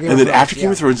was after Game of Thrones. And then after yeah.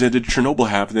 Game of Thrones ended, Chernobyl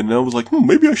happened, and I was like,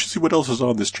 maybe I should see what else is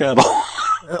on this channel.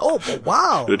 Oh,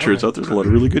 wow. It turns out there's a lot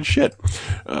of really good shit.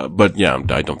 But yeah,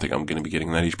 I don't think I'm going to be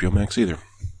getting that HBO Max either.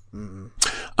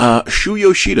 Mm-hmm. Shu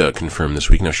Yoshida confirmed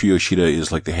this week. Now, Shu Yoshida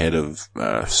is like the head of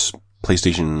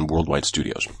PlayStation Worldwide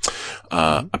Studios.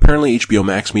 Apparently HBO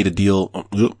Max made a deal.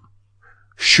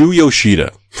 Shu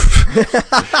Yoshida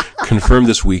confirmed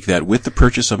this week that with the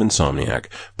purchase of Insomniac,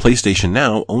 PlayStation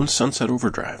now owns Sunset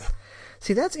Overdrive.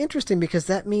 See, that's interesting because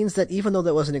that means that even though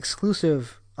that was an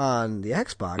exclusive on the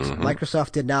Xbox,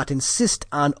 Microsoft did not insist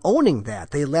on owning that.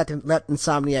 They let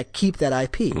Insomniac keep that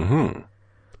IP,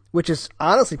 which is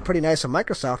honestly pretty nice of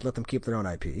Microsoft to let them keep their own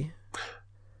IP.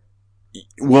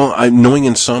 Well, knowing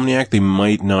Insomniac, they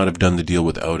might not have done the deal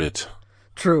without it.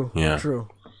 True. Yeah. True.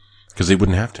 Because they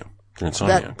wouldn't have to. They're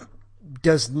Insomniac. That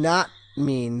does not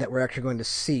mean that we're actually going to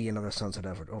see another Sunset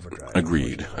Overdrive.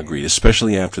 Agreed.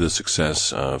 Especially after the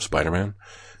success of Spider-Man.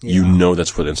 Yeah. You know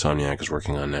that's what Insomniac is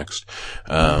working on next.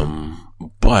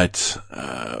 But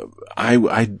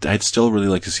I'd still really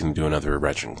like to see them do another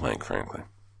Ratchet & Clank, frankly.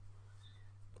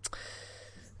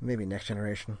 Maybe next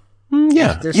generation.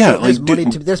 Yeah, there's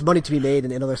money to be made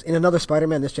in another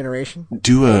Spider-Man this generation.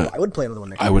 I would play another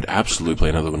one next year. I would absolutely play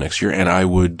another one next year, and I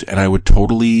would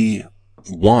totally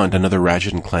want another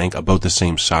Ratchet and Clank about the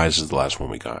same size as the last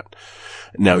one we got.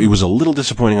 Now, it was a little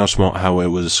disappointing how it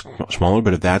was smaller,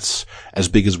 but if that's as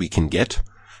big as we can get,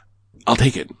 I'll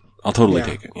take it. I'll totally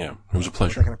take it. Yeah, it was a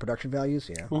pleasure. That kind of production values,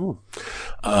 yeah.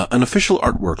 An official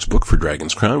artworks book for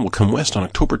Dragon's Crown will come west on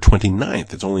October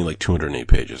 29th. It's only like 208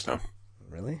 pages now.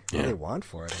 Really? Yeah. What do they want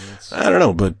for it? I don't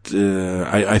know, but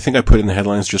I think I put it in the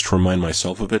headlines just to remind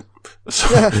myself of it,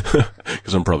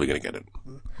 because I'm probably going to get it.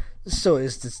 So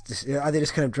are they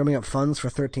just kind of drumming up funds for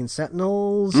 13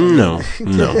 Sentinels? No.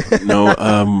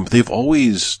 They've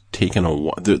always taken a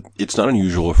while. It's not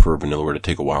unusual for Vanillaware to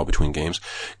take a while between games.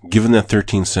 Given that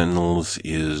 13 Sentinels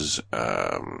is,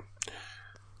 I'm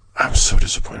so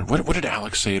disappointed. What did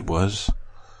Alex say it was?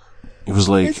 It was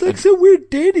like it's like some weird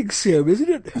dating sim, isn't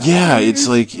it? Yeah, it's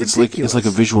like a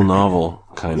visual novel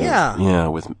kind of. Yeah,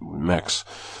 with mechs.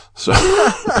 So,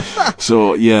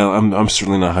 yeah, I'm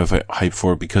certainly not hyped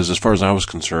for it because as far as I was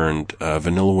concerned,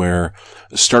 Vanillaware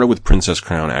started with Princess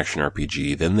Crown Action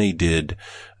RPG, then they did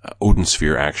Odin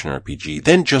Sphere Action RPG,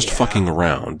 then just fucking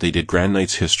around. They did Grand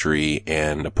Knight's History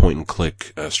and a point and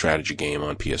click strategy game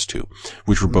on PS2,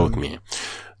 which were both me.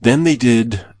 Then they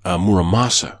did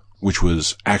Muramasa, which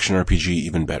was action RPG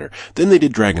even better. Then they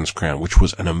did Dragon's Crown, which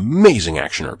was an amazing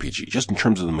action RPG, just in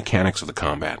terms of the mechanics of the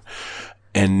combat.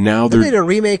 And now they did a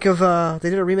remake of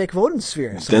Odin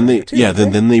Sphere. Then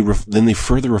they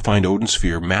further refined Odin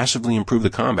Sphere, massively improved the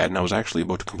combat, and I was actually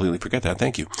about to completely forget that.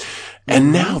 Thank you.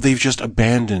 And now they've just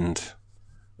abandoned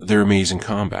their amazing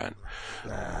combat.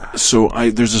 So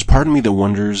there's this part of me that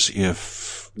wonders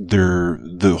if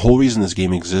the whole reason this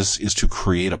game exists is to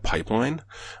create a pipeline,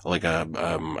 like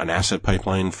an asset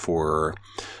pipeline for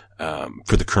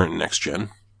the current next gen.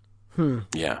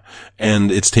 Yeah.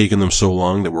 And it's taken them so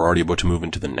long that we're already about to move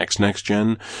into the next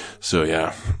gen. So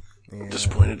yeah.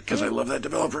 Disappointed because I love that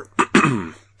developer.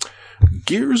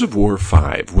 Gears of War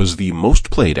 5 was the most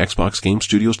played Xbox Game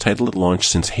Studios title at launch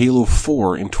since Halo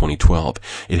 4 in 2012.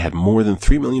 It had more than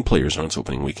 3 million players on its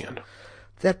opening weekend.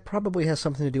 That probably has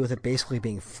something to do with it basically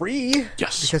being free.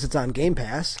 Yes. Because it's on Game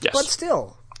Pass. Yes. But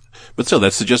still,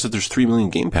 that suggests that there's 3 million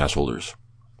Game Pass holders.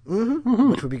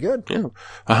 Which would be good. Yeah.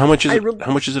 How much is it?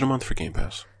 How much is it a month for Game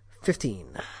Pass?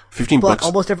 $15.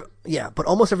 $15. But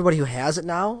almost everybody who has it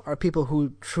now are people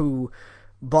who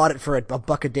bought it for a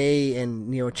buck a day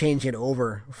and changing it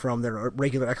over from their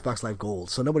regular Xbox Live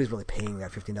Gold. So nobody's really paying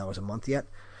that $15 a month yet.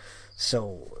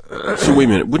 So wait a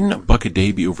minute. Wouldn't a buck a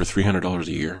day be over $300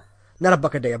 a year? Not a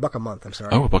buck a day, a buck a month. I'm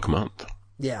sorry. Oh, a buck a month.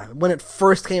 Yeah, when it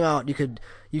first came out, you could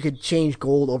change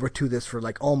gold over to this for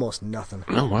like almost nothing.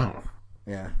 Oh wow.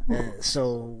 Yeah.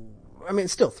 So, I mean,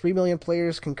 still 3 million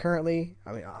players concurrently.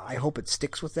 I mean, I hope it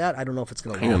sticks with that. I don't know if it's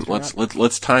going to. Hang on,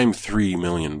 let's time 3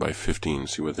 million by 15.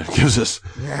 See what that gives us.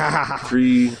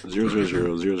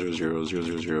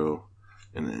 3,000,000,000,000,000,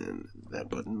 and then that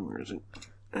button. Where is it?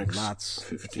 X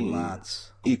 15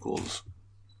 equals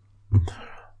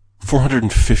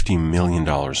 $450 million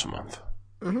a month.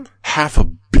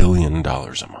 $500 million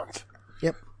a month.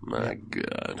 Yep. My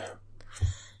God.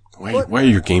 Why are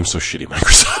your games so shitty,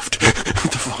 Microsoft? What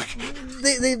the fuck?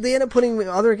 They end up putting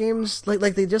other games,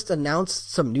 like they just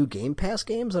announced some new Game Pass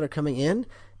games that are coming in,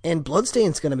 and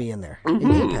Bloodstain's going to be in there in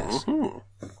Game Pass.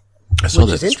 I saw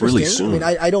that. It's really soon.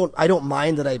 I mean, I don't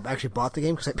mind that I actually bought the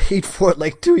game because I paid for it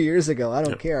like 2 years ago. I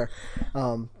don't care.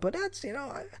 But that's,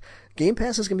 Game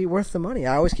Pass is going to be worth the money.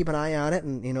 I always keep an eye on it,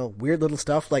 and weird little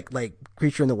stuff like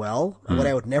Creature in the Well, what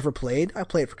I would never played. I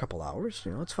played it for a couple hours.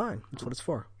 It's fine. That's what it's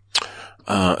for.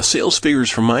 Sales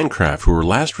figures for Minecraft were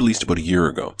last released about a year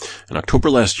ago. In October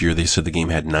last year, they said the game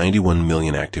had 91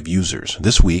 million active users.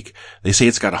 This week, they say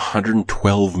it's got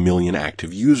 112 million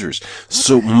active users.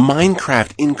 So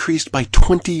Minecraft increased by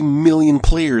 20 million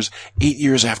players 8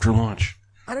 years after launch.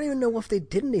 I don't even know if they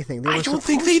did anything. I don't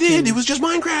think they did. It was just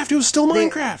Minecraft. It was still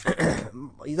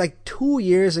Minecraft. Like 2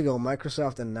 years ago,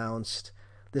 Microsoft announced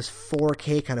this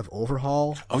 4K kind of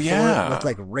overhaul. Oh, yeah. With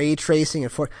like ray tracing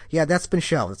and yeah, that's been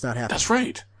shelved. It's not happening. That's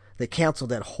right. They canceled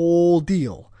that whole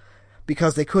deal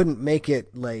because they couldn't make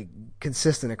it like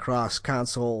consistent across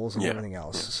consoles and everything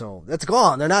else. Yeah. So that's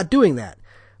gone. They're not doing that.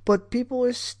 But people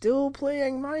are still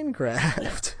playing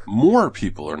Minecraft. More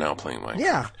people are now playing Minecraft.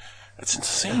 Yeah. That's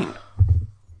insane.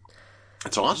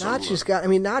 It's awesome.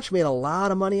 Notch made a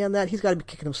lot of money on that. He's got to be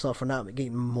kicking himself for not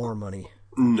getting more money.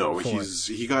 No,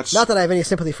 he got. Not that I have any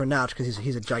sympathy for Notch because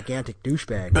he's a gigantic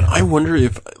douchebag. But I wonder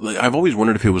I've always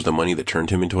wondered if it was the money that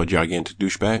turned him into a gigantic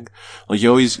douchebag. Like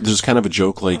there's kind of a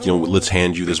joke like, let's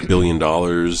hand you this $1 billion,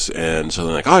 and so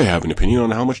they're like, I have an opinion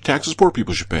on how much taxes poor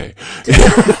people should pay.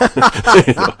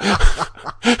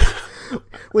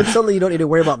 When suddenly you don't need to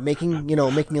worry about making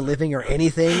a living or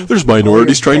anything. There's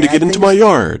minorities trying to get into my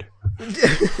yard.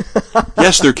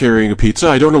 Yes, they're carrying a pizza.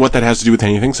 I don't know what that has to do with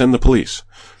anything. Send the police.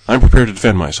 I'm prepared to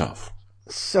defend myself.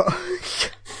 So,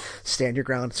 stand your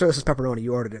ground. Sir, this is pepperoni.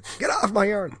 You ordered it. Get off my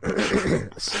yard.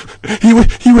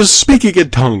 He was speaking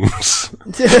in tongues.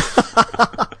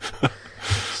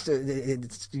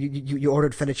 You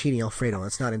ordered fettuccine Alfredo.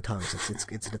 It's not in tongues.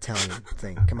 It's an Italian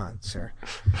thing. Come on, sir.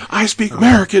 I speak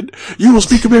American. You will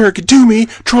speak American to me.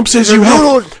 Trump says you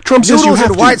have. Trump says you noodles have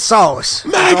and to. white sauce.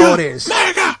 That's all it is.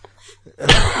 MAGA.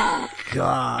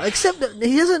 God. Except that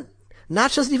he doesn't.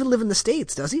 Notch doesn't even live in the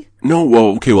States, does he? No.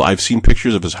 Well, okay. Well, I've seen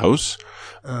pictures of his house,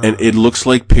 and it looks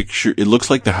like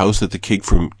the house that the kid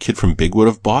from Big would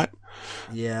have bought.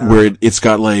 Yeah. Where it's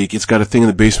got a thing in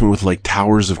the basement with like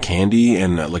towers of candy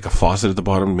and like a faucet at the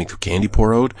bottom to make the candy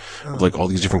pour out, of, like all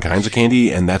these different kinds of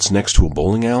candy, and that's next to a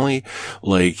bowling alley.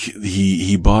 Like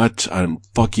he bought a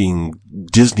fucking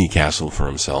Disney castle for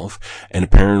himself, and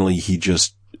apparently he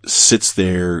just sits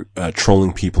there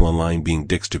trolling people online, being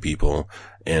dicks to people,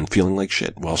 and feeling like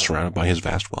shit while surrounded by his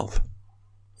vast wealth.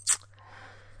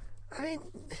 I mean,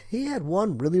 he had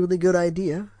one really, really good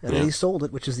idea, and then he sold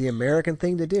it, which is the American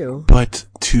thing to do. But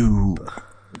to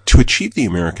achieve the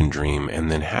American dream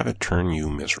and then have it turn you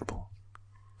miserable.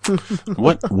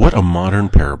 What a modern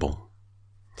parable.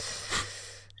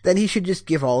 Then he should just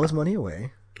give all his money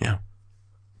away. Yeah.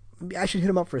 I should hit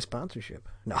him up for a sponsorship.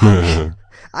 No.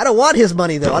 I don't want his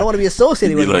money, though. I don't want to be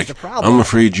associated with him. That's the problem. I'm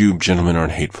afraid you gentlemen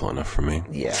aren't hateful enough for me.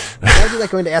 Yeah. I'd be like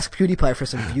going to ask PewDiePie for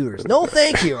some viewers. No,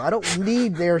 thank you. I don't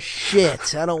need their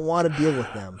shit. I don't want to deal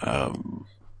with them.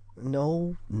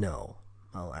 No.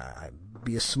 I'd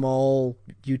be a small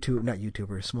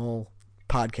small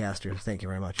podcaster. Thank you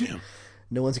very much. Yeah.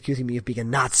 No one's accusing me of being a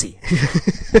Nazi.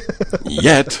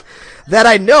 Yet. That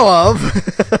I know of.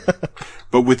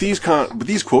 But with these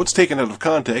quotes taken out of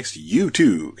context, you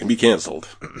too can be canceled.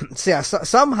 So yeah,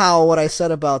 somehow what I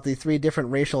said about the 3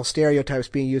 different racial stereotypes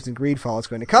being used in Greedfall is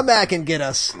going to come back and get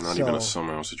us. Not even a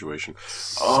somehow situation.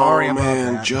 Sorry about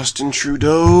that. Justin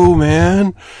Trudeau,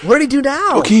 man. What did he do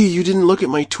now? Okay, you didn't look at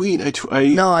my tweet.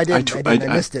 No, I didn't. I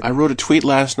missed it. I wrote a tweet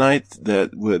last night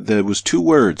that was 2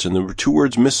 words, and there were 2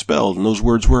 words misspelled, and those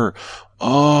words were,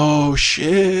 "Oh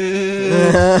shit!"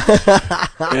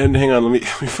 And hang on, let me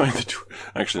find the.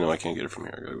 Actually, no, I can't get it from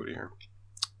here. I gotta go to here.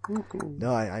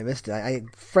 No, I missed it.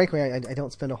 Frankly, I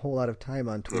don't spend a whole lot of time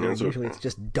on Twitter. Usually, it's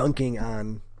just dunking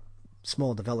on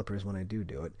small developers when I do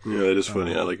it. Yeah, it is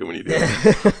funny. I like it when you do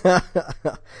it.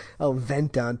 I'll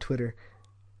vent on Twitter.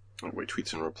 Oh, wait,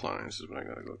 tweets and replies is what I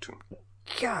gotta go to.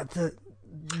 God,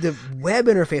 the web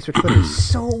interface for Twitter is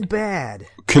so bad.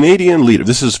 Canadian leader.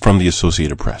 This is from the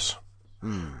Associated Press.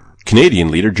 Canadian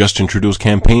leader Justin Trudeau's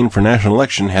campaign for national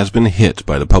election has been hit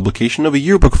by the publication of a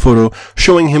yearbook photo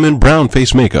showing him in brown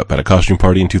face makeup at a costume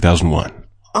party in 2001.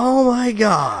 Oh my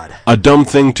God. A dumb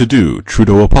thing to do.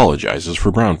 Trudeau apologizes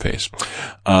for brownface.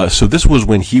 So this was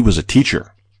when he was a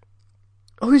teacher.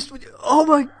 And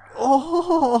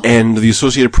the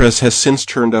Associated Press has since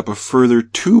turned up a further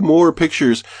 2 more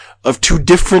pictures of 2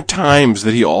 different times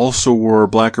that he also wore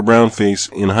black or brown face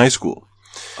in high school.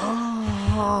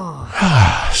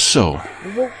 So,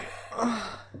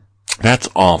 that's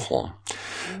awful.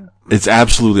 It's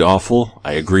absolutely awful.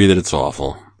 I agree that it's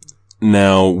awful.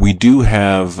 Now, we do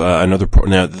have another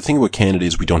now, the thing about Canada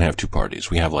is we don't have 2 parties.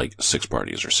 We have like 6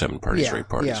 parties or 7 parties or 8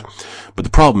 parties. Yeah. But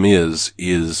the problem is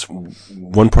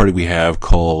one party we have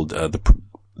called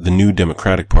the New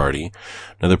Democratic Party,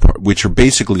 another which are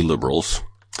basically liberals.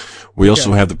 We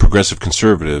also have the Progressive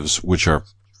Conservatives, which are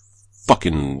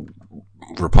fucking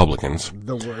Republicans.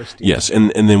 The worst. Yes,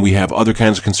 and then we have other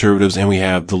kinds of conservatives, and we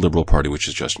have the Liberal Party, which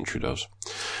is Justin Trudeau's.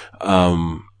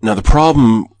 Now the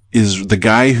problem is the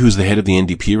guy who's the head of the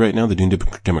NDP right now, the New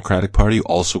Democratic Party,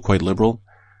 also quite liberal.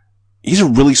 He's a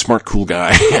really smart, cool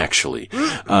guy, actually.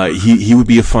 He would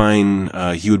be a fine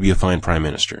prime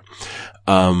minister.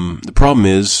 The problem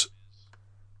is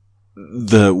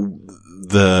the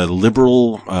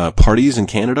liberal parties in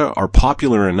Canada are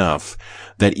popular enough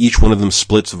that each one of them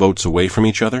splits votes away from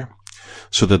each other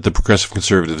so that the Progressive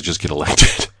Conservatives just get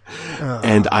elected.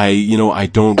 And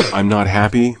I'm not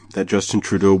happy that Justin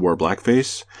Trudeau wore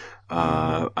blackface.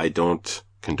 I don't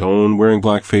condone wearing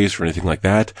blackface or anything like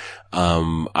that.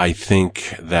 I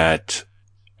think that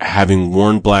having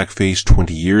worn blackface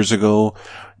 20 years ago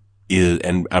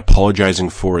and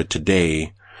apologizing for it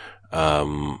today,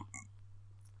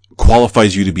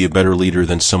 qualifies you to be a better leader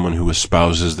than someone who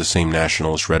espouses the same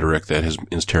nationalist rhetoric that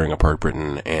is tearing apart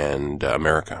Britain and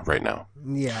America right now.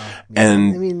 Yeah.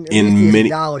 And I mean, in many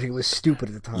acknowledging it was stupid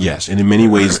at the time. Yes, and in many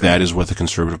ways that is what the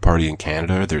Conservative Party in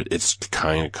Canada, it's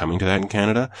kind of coming to that in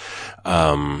Canada.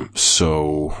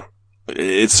 So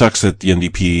it sucks that the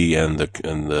NDP and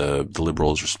the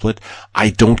Liberals are split. I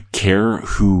don't care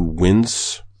who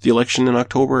wins the election in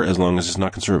October as long as it's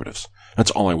not Conservatives.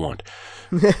 That's all I want.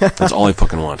 That's all I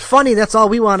fucking want. Funny, that's all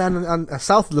we want on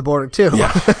south of the border too.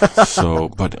 Yeah. So,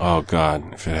 but oh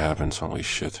God, if it happens, holy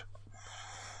shit.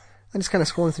 I just kind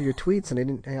of scrolling through your tweets, and I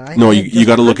didn't. No, you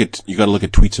got to look at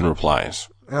tweets and replies.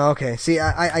 Oh, okay. See,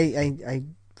 I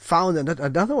found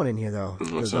another one in here though.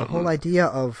 The whole idea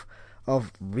of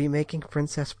remaking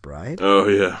Princess Bride. Oh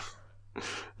yeah.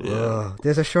 Yeah.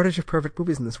 There's a shortage of perfect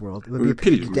movies in this world. It would be a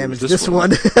pity to damage this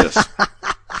one. Yes.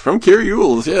 From Carrie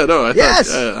Ewells. Yeah, no,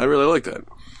 I really like that.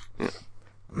 Yeah.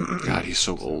 God, he's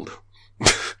so old.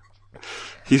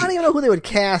 I don't even know who they would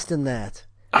cast in that.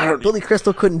 I don't. Billy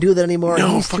Crystal couldn't do that anymore.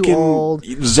 No, he's too old.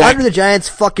 Zac, Andre the Giant's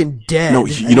fucking dead. No,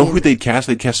 you know who they'd cast?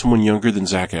 They'd cast someone younger than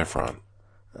Zac Efron.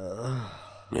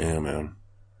 Yeah, man.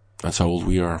 That's how old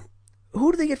we are.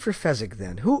 Who do they get for Fezzik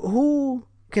then? Who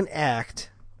can act?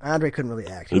 Andre couldn't really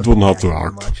act. It wouldn't have to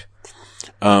act. Much.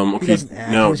 Okay, he doesn't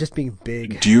act. now, he was just being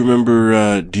big. Do you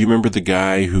remember the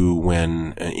guy who,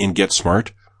 when in Get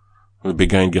Smart, the big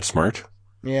guy in Get Smart?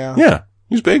 Yeah. Yeah,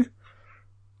 he's big.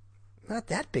 Not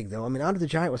that big though. I mean, Andre the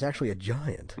Giant was actually a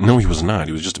giant. No, he was not.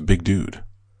 He was just a big dude.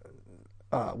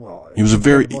 Well, he was a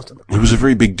very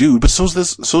big dude, but so's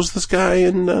this guy,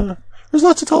 and there's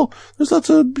lots of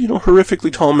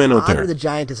horrifically tall men out there. Andre the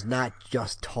Giant is not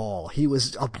just tall. He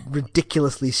was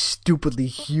ridiculously, stupidly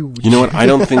huge. You know what? I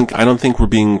don't think we're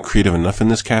being creative enough in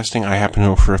this casting. I happen to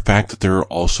know for a fact that there are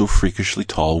also freakishly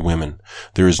tall women.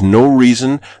 There is no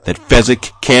reason that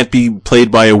Fezzik can't be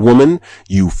played by a woman.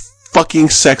 You fucking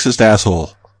sexist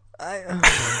asshole.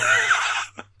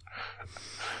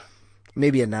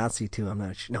 Maybe a Nazi too. I'm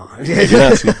not sure. No, maybe a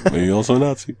Nazi. Maybe also a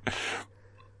Nazi.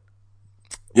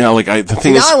 Yeah, like the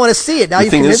thing is, now I want to see it. Now you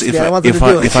convinced me. I want them to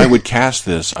do it. If I would cast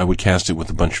this, I would cast it with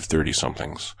a bunch of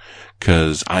 30-somethings.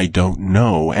 Cause I don't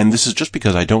know, and this is just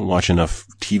because I don't watch enough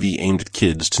TV aimed at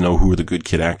kids to know who are the good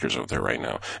kid actors out there right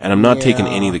now. And I'm not taking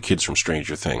any of the kids from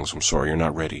Stranger Things. I'm sorry, you're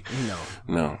not ready.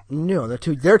 No,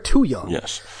 they're too young.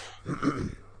 Yes.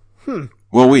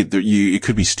 Well, wait, it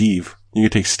could be Steve. You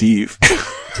could take Steve.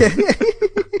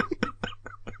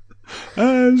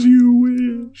 As you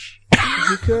wish.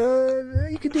 You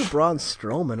could do Braun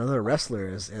Strowman, another wrestler,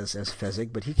 as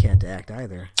Fezzik, but he can't act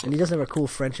either, and he doesn't have a cool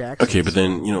French accent. Okay, but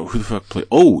then who the fuck play?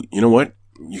 Oh, you know what?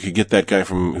 You could get that guy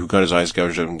who got his eyes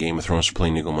gouged out in Game of Thrones to play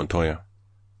Inigo Montoya.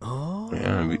 Oh,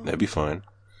 yeah, that'd be fine.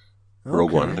 Okay.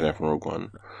 Rogue One, the guy from Rogue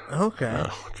One. Okay.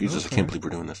 Jesus, okay. I can't believe we're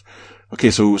doing this.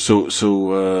 Okay, so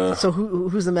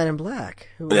who's the Man in Black?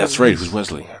 That's right. Who's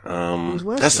Wesley? Who's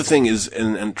Wesley? That's the thing is,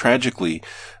 and tragically,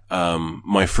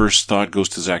 my first thought goes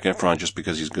to Zac Efron just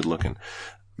because he's good looking.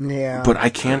 Yeah. But I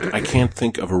can't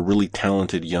think of a really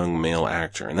talented young male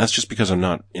actor, and that's just because I'm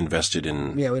not invested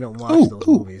in. Yeah, we don't watch those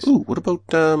movies. What about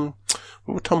Tom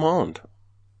Holland?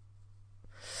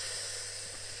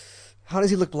 How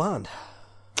does he look blonde?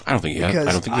 I don't think he has.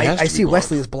 I don't think he has. I see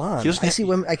Wesley as blonde. I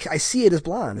see it as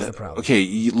blonde. Is the problem? Okay,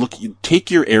 you take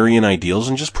your Aryan ideals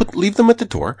and just leave them at the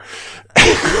door.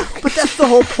 But that's the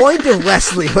whole point of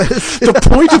Wesley. The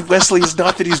point of Wesley is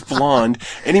not that he's blonde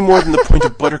any more than the point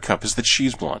of Buttercup is that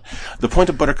she's blonde. The point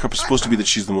of Buttercup is supposed to be that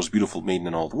she's the most beautiful maiden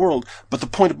in all the world, but the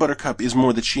point of Buttercup is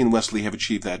more that she and Wesley have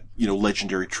achieved that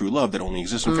legendary true love that only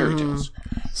exists in fairy tales.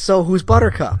 So who's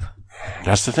Buttercup?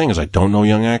 That's the thing is I don't know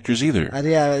young actors either.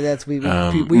 Yeah, that's we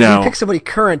pick somebody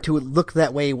current who would look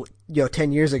that way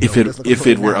 10 years ago. If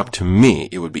it were up to me,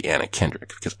 it would be Anna Kendrick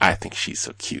because I think she's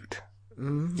so cute.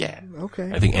 Yeah.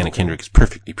 Okay. I think Anna Kendrick is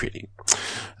perfectly pretty.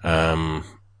 But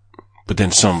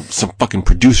then some fucking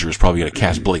producer is probably going to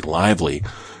cast Blake Lively.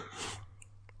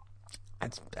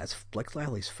 That's Blake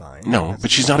Lively's fine. No, but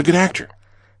she's not a good actor.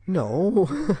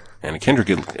 No. Anna Kendrick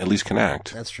at least can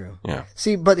act. That's true. Yeah.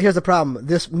 See, but here's the problem.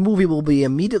 This movie will be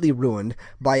immediately ruined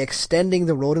by extending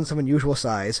the rodents of unusual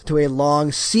size to a long,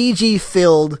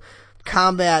 CG-filled,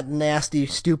 combat, nasty,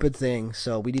 stupid thing.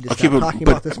 So we need to stop talking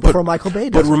about this before Michael Bay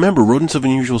does. But remember, Rodents of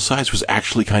Unusual Size was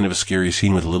actually kind of a scary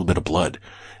scene with a little bit of blood.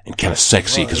 And kind of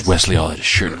sexy, because Wesley all had his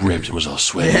shirt ripped and was all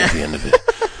sweaty at the end of it.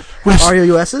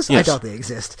 RUSs? Yes. I doubt they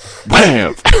exist.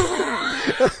 Bam!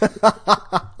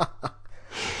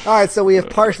 All right, so we have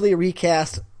partially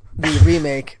recast the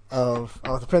remake of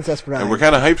The Princess Bride. And we're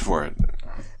kind of hyped for it.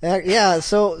 Yeah,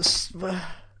 so is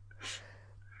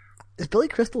Billy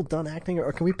Crystal done acting,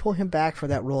 or can we pull him back for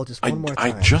that role just one more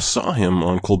time? I just saw him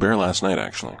on Colbert last night,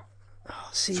 actually.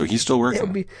 See, so he's still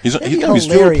working. He's doing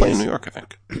hilarious. a play in New York, I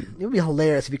think. It would be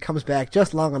hilarious if he comes back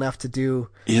just long enough to do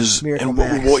Miracle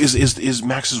Max. Max. Is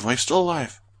Max's wife still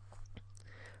alive?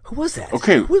 Who was that?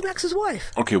 Okay. Who's Max's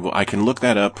wife? Okay, well, I can look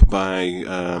that up by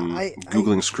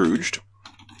Googling Scrooged.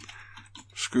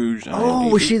 Scrooged. Oh,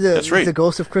 was she That's right. the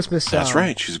Ghost of Christmas? That's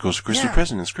right. She's the Ghost of Christmas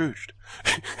Present in Scrooged.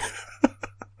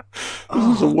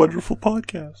 This is a wonderful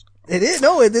podcast. It is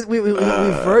we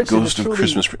verged Ghost into of truly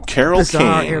Christmas. Carol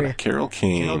bizarre Kane. area. Carol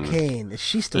Kane. Carol Kane. Is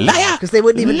she still Liar! Because they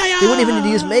wouldn't even Liar! need to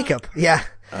use makeup. Yeah.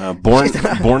 Born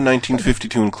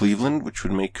 1952 in Cleveland, which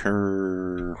would make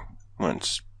her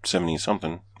 70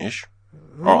 something ish,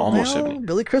 or almost 70.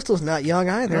 Billy Crystal's not young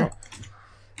either. No.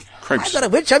 Cripes. I'm not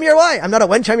a witch. I'm your wife. I'm not a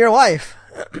wench. I'm your wife.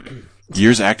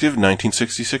 Years active,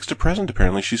 1966 to present.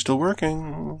 Apparently, she's still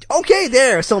working. Okay,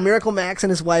 there. So Miracle Max and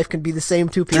his wife can be the same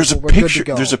two people. There's a We're picture. good to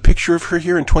go. There's a picture of her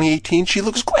here in 2018. She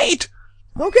looks great.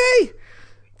 Okay.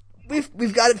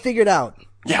 We've got it figured out.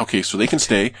 Yeah. Okay. So they can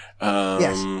stay.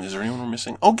 Yes. Is there anyone we're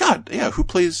missing? Oh God. Yeah. Who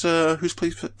plays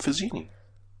Fazzini?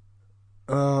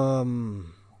 I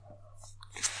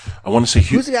want to say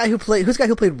who's the guy who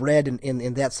played Red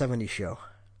in that '70s show?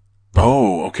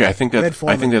 Oh, okay. I think Red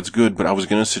Foreman. that's good, but I was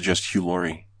going to suggest Hugh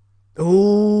Laurie.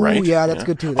 Oh, Right? yeah, that's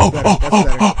good too. That's better.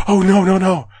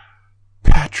 No.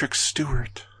 Patrick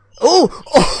Stewart. Oh,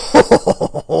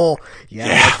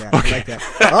 yeah. I like that.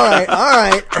 All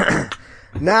right.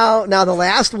 Now the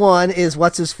last one is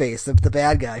what's his face, the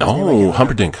bad guy. Oh,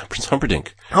 Humperdinck, Prince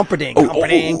Humperdinck. Humperdinck. Oh,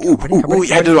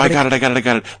 yeah, I got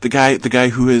it. The guy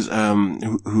who is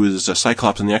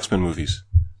Cyclops in the X-Men movies.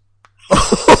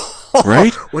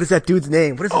 Right? What is that dude's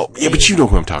name? What is his name? But you know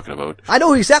who I'm talking about. I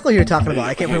know exactly who you're talking about.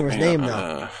 I can't remember his name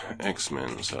now.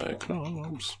 X-Men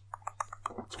Cyclops.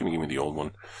 It's gonna give me the old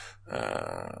one.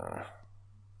 Oh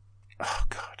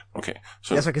God. Okay.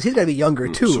 So that's right, because he's got to be younger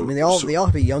too. I mean, they all have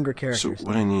to be younger characters. So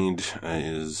what I need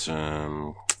is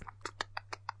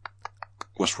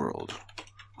Westworld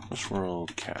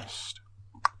cast.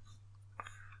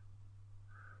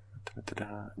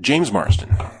 James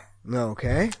Marsden.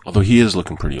 Okay. Although he is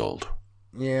looking pretty old.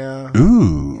 Yeah.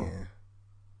 Ooh. Yeah.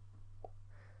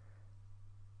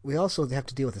 We also have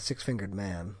to deal with the six-fingered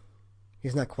man.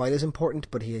 He's not quite as important,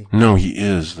 but he... No, he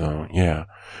is, though. Yeah.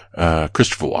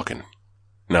 Christopher Walken.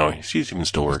 No, he's even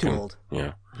still working. He's too old.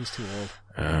 Yeah. He's too old.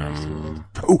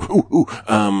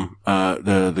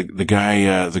 The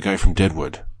guy from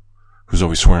Deadwood, who's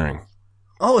always swearing.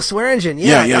 Oh, Swearingen.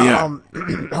 Yeah.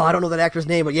 I don't know that actor's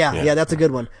name, but yeah, that's a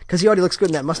good one. Because he already looks good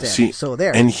in that mustache. See, so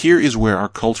there. And here is where our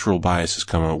cultural biases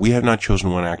come out. We have not chosen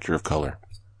one actor of color.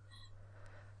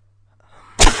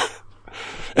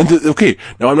 And okay,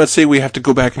 now I'm not saying we have to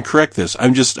go back and correct this.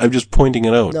 I'm just pointing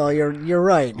it out. No, you're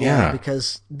right. Yeah.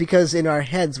 Because in our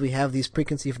heads we have these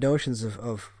preconceived notions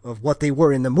of what they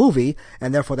were in the movie,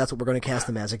 and therefore that's what we're going to cast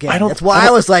them as again. That's why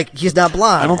I was like, he's not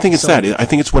blonde. I don't think it's that. I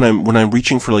think it's when I'm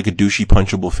reaching for like a douchey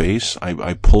punchable face,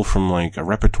 I pull from like a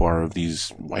repertoire of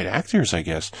these white actors, I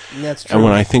guess. That's true. And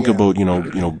when I think about, you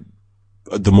know,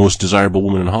 the most desirable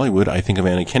woman in Hollywood, I think of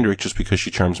Anna Kendrick just because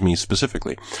she charms me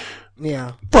specifically.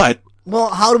 Yeah. But well,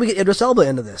 how do we get Idris Elba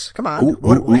into this? Come on.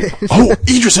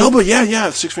 Idris Elba,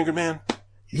 yeah, Six-Fingered Man.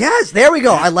 Yes, there we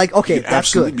go. I like. Okay, He'd that's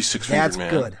absolutely good. be Six-Fingered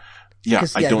Man. That's good. Yeah,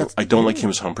 I don't like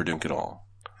him as Humperdinck at all.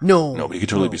 No, but he could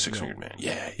totally be Six-Fingered Man.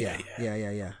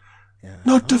 Yeah.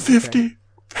 Not to 50.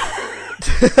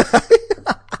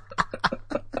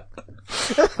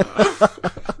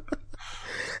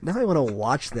 Now I want to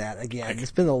watch that again. It's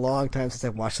been a long time since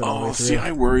I've watched that all the way through. See,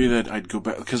 I worry that I'd go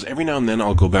back, because every now and then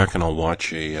I'll go back and I'll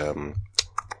watch a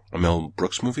Mel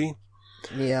Brooks movie.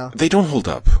 Yeah. They don't hold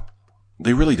up.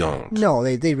 They really don't. No,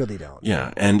 they really don't.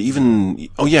 Yeah, and even,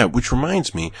 which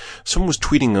reminds me, someone was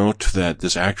tweeting out that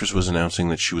this actress was announcing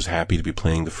that she was happy to be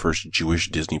playing the first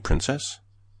Jewish Disney princess.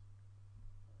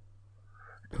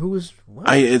 Who was, what?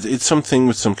 It's something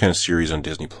with some kind of series on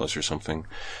Disney Plus or something.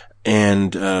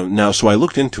 And, now, so I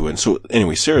looked into it. And so,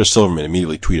 anyway, Sarah Silverman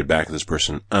immediately tweeted back to this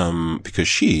person, because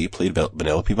she played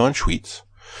Vanellope von Schweetz.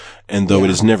 And though it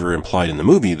is never implied in the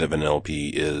movie that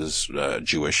Vanellope is,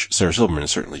 Jewish, Sarah Silverman is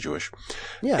certainly Jewish.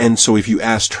 Yeah. And so if you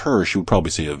asked her, she would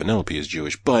probably say that Vanellope is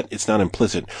Jewish, but it's not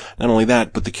implicit. Not only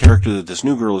that, but the character that this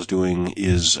new girl is doing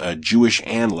is, Jewish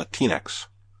and Latinx.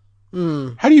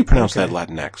 How do you pronounce that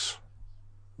Latinx?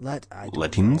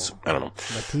 Latins? I don't know.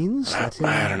 Latins? I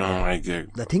don't know.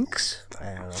 Latinx?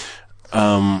 I don't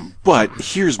know. But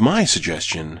here's my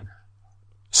suggestion.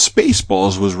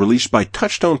 Spaceballs was released by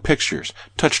Touchstone Pictures.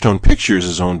 Touchstone Pictures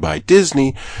is owned by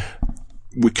Disney,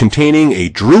 containing a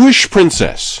Jewish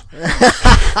princess.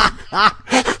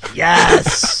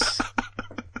 Yes!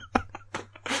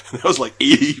 That was like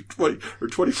 20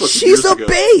 She's years ago.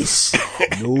 She's a bass!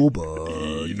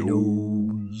 Nobody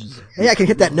knows. Hey, I can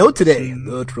hit that note today.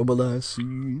 The trouble I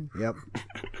see. Yep.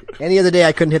 Any other day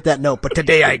I couldn't hit that note, but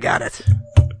today I got it.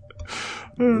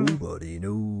 Nobody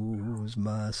knows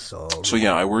my song. So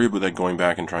yeah, I worry about that going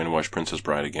back and trying to watch Princess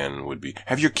Bride again would be...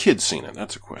 Have your kids seen it?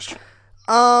 That's a question.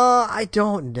 I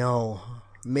don't know.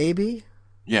 Maybe?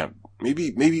 Yeah.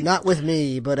 Maybe Not with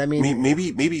me, but I mean,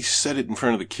 maybe set it in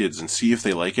front of the kids and see if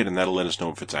they like it, and that'll let us know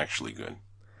if it's actually good.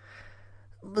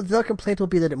 but the complaint will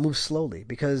be that it moves slowly,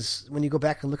 because when you go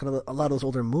back and look at a lot of those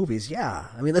older movies, yeah.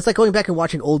 I mean, it's like going back and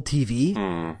watching old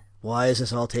TV. Why is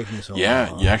this all taking so long?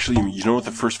 Yeah, you know what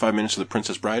the first 5 minutes of The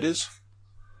Princess Bride is?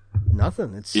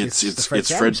 Nothing. It's Fred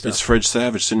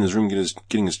Savage sitting in his room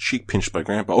getting his cheek pinched by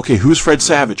Grandpa. Okay, who's Fred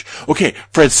Savage? Okay,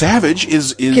 Fred Savage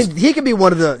is he can be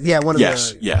one of the okay.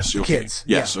 kids.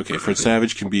 Yes, okay. Fred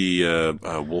Savage can be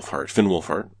Wolfhard, Finn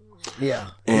Wolfhard.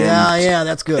 Yeah. Yeah,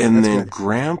 that's good. And that's then good.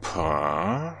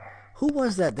 Grandpa. Who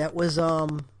was that? That was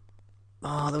that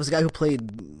was a guy who played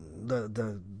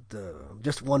the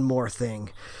just one more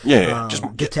thing. Yeah,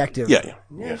 just detective. Yeah.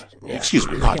 Excuse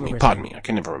me, pardon me. I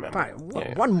can never remember. Right,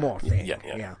 one more thing.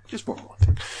 Yeah. Just one more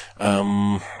thing.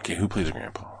 Okay, who plays a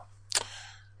grandpa?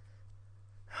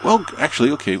 Well, actually,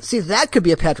 okay. See, that could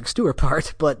be a Patrick Stewart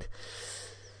part, but.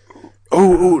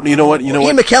 Oh, you know what?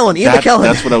 Ian McKellen.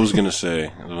 That's what I was gonna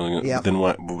say. Yep. Then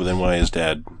why is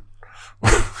Dad?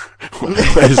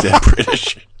 Why is Dad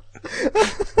British?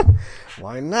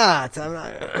 Why not? I'm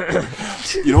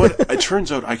not. You know what? It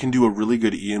turns out I can do a really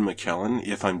good Ian McKellen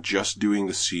if I'm just doing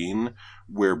the scene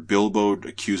where Bilbo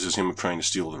accuses him of trying to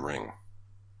steal the ring.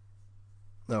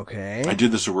 Okay. I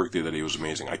did this at work the other day. It was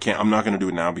amazing. I'm not going to do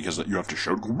it now because you have to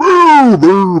shout. Yeah,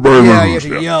 you have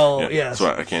to yell. Yes.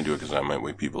 So I can't do it because I might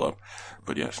wake people up.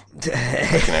 But yes,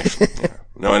 I can actually. Yeah.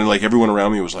 No, and like everyone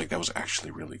around me was like, "That was actually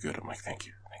really good." I'm like, "Thank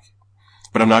you."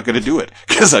 But I'm not going to do it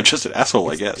because I'm just an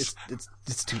asshole, I guess.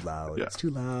 It's too loud. Yeah. It's too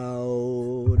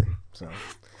loud. So.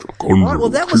 Well,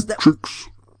 that was that.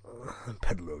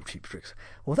 Peddler of cheap tricks.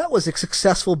 Well, that was a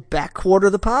successful back quarter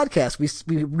of the podcast. We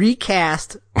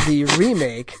recast the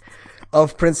remake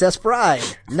of Princess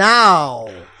Bride. Now,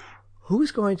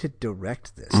 who's going to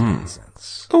direct this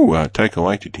nonsense? Oh, Taika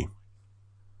Waititi.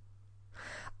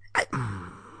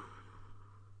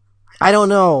 I don't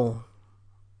know.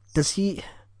 Does he?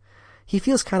 He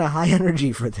feels kind of high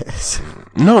energy for this.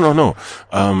 No.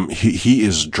 He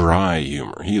is dry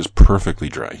humor. He is perfectly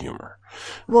dry humor.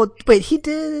 Well, wait, he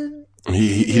did.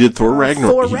 He did Thor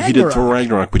Ragnarok. Thor He did Thor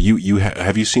Ragnarok. But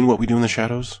have you seen What We Do in the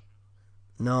Shadows?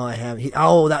 No, I haven't.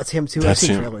 That's him too. I've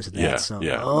seen trailers of that. Yeah, so.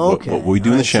 yeah. Okay. What We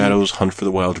Do in the Shadows, Hunt for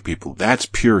the Wilder People. That's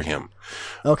pure him.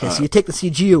 Okay, so you take the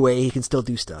CG away, he can still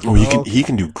do stuff. Oh, he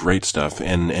can do great stuff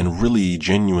and really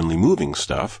genuinely moving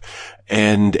stuff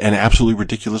and absolutely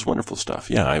ridiculous, wonderful stuff.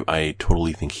 Yeah, I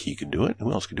totally think he could do it.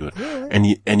 Who else could do it? Yeah.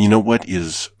 And you know what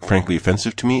is frankly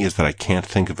offensive to me is that I can't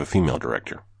think of a female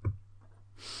director.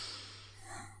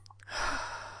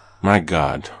 My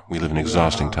God, we live in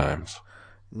exhausting times.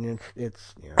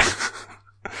 It's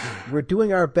we're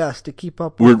doing our best to keep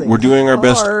up with We're doing our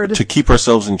best to keep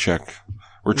ourselves in check.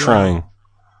 We're trying.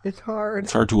 It's hard.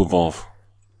 It's hard to evolve.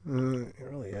 It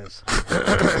really is.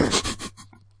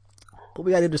 But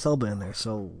we got Idris Elba in there,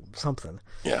 so something.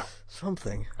 Yeah.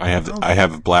 Something. I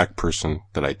have a black person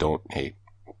that I don't hate.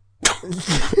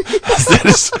 That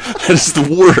is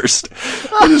the worst.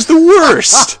 That is the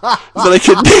worst. That I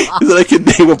can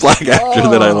name a black actor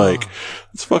that I like.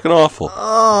 It's fucking awful.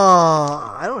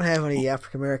 Oh, I don't have any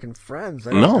African American friends.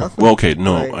 No. Well, okay,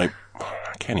 no. I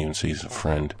can't even say he's a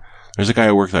friend. There's a guy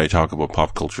at work that I talk about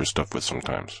pop culture stuff with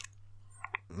sometimes.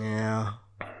 Yeah.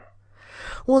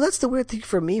 Well, that's the weird thing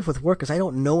for me with work is I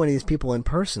don't know any of these people in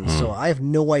person, so I have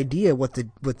no idea what the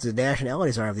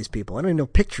nationalities are of these people. I don't even know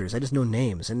pictures. I just know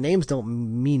names, and names don't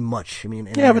mean much. I mean,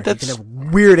 but that's you can have a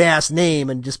weird ass name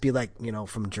and just be like,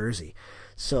 from Jersey.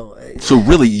 So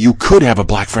really, you could have a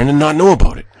black friend and not know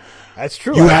about it. That's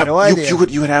true. I have no idea.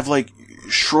 You would have like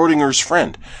Schrodinger's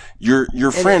friend. Your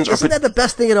friends isn't that the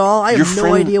best thing at all? I have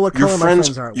no idea what color my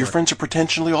friends are. Your friends are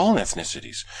potentially all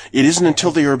ethnicities. It isn't until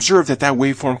they are observed that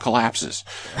waveform collapses.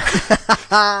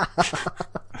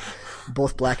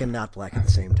 Both black and not black at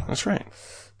the same time. That's right.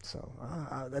 So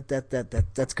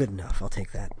that's good enough. I'll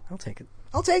take that. I'll take it.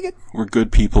 We're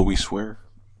good people, we swear.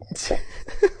 Thank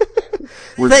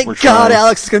God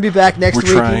Alex is going to be back next week.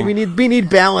 Trying. We need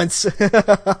balance.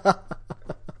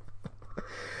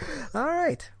 All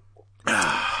right.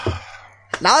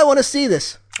 Now I want to see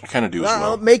this. I kind of do as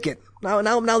well. Make it.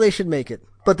 Now they should make it.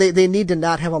 But they need to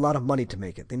not have a lot of money to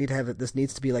make it. They need to have it. This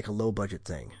needs to be like a low budget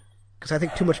thing. Because I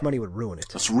think too much money would ruin it.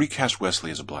 Let's recast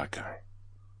Wesley as a black guy.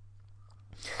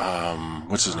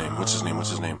 What's his name?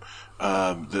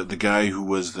 The guy who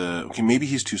was okay, maybe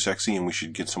he's too sexy and we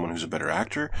should get someone who's a better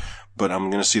actor, but I'm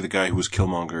gonna see the guy who was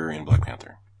Killmonger in Black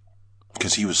Panther.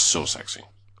 Because he was so sexy.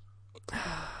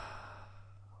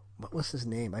 What was his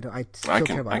name? I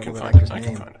can find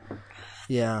it.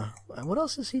 Yeah. What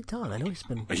else has he done? I know he's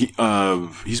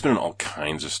been in all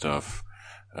kinds of stuff.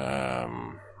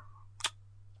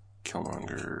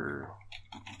 Killmonger.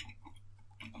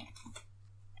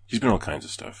 He's been all kinds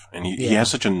of stuff. And he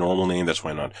has such a normal name, that's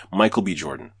why not. Michael B.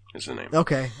 Jordan is the name.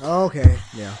 Okay.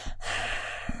 Yeah.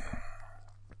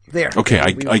 There. Okay,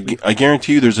 I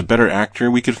guarantee you there's a better actor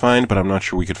we could find, but I'm not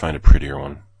sure we could find a prettier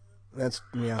one.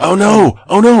 Yeah.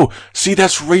 Oh no! See,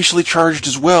 that's racially charged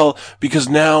as well, because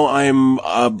now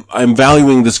I'm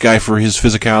valuing this guy for his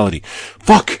physicality.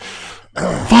 Fuck!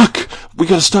 We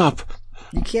gotta stop.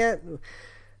 You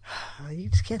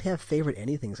just can't have favorite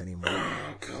anythings anymore.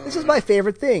 Oh, this is my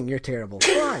favorite thing. You're terrible.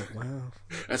 Why? Wow.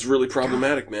 That's really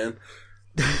problematic, man.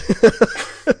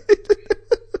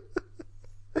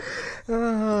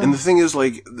 And the thing is,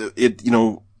 like,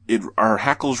 our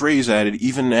hackles raise at it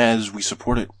even as we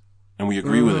support it and we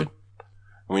agree with it.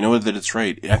 And we know that it's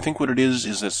right. I think what it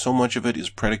is that so much of it is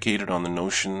predicated on the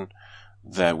notion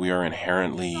that we are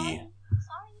inherently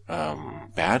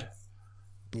bad.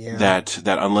 Yeah. That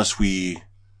unless we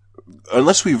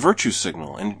virtue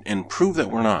signal and prove that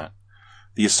we're not,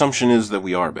 the assumption is that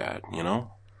we are bad, you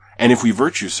know? And if we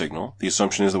virtue signal, the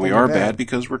assumption is that we are bad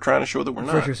because we're trying to show that we're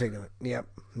not. Virtue signal. Yep.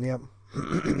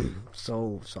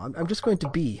 So I'm just going to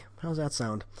be. How's that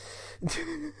sound?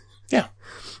 Yeah.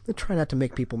 I try not to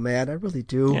make people mad. I really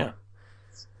do. Yeah.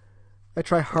 I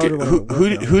try harder.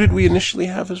 Okay, who did we initially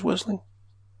have as Wesley?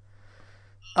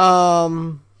 Zac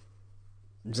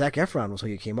Efron was who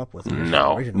you came up with.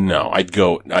 No. I'd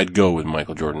go with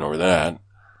Michael Jordan over that.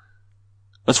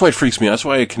 That's why it freaks me out. That's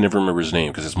why I can never remember his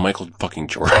name, because it's Michael fucking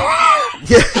Jordan.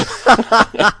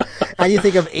 And you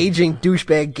think of aging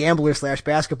douchebag gambler /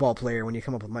 basketball player when you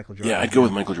come up with Michael Jordan. Yeah, I'd go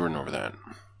with Michael Jordan over that.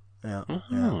 Yeah.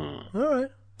 Mm-hmm. Yeah. All right.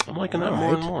 I'm liking that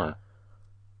more and more.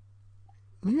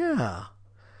 Yeah.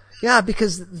 Yeah,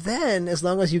 because then, as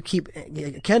long as you keep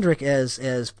Kendrick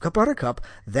as Buttercup,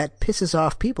 that pisses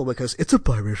off people because it's a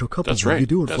biracial couple. That's what right. You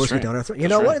do and That's force right. it down our throat. You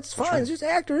That's know right. what? It's That's fine. right. It's just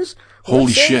actors.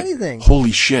 Holy shit. Anything.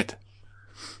 Holy shit.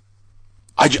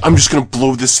 I'm just gonna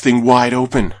blow this thing wide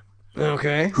open.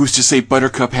 Okay. Who's to say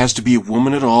Buttercup has to be a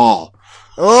woman at all?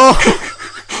 Oh!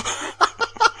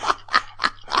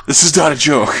 This is not a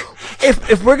joke.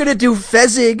 If we're gonna do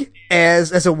Fezzik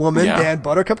as a woman, then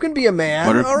Buttercup can be a man.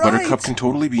 All right. Buttercup can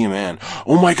totally be a man.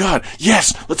 Oh my god,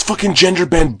 yes! Let's fucking gender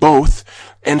bend both.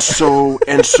 And so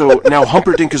now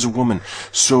Humperdinck is a woman.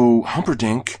 So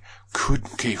Humperdinck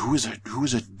who is a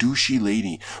douchey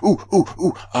lady? Ooh,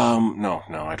 no,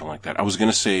 I don't like that. I was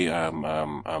gonna say,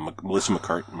 Melissa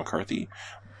McCarthy,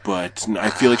 but I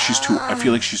feel like she's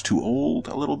too old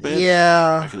a little bit.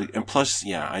 Yeah. I feel like, and plus,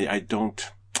 I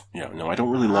don't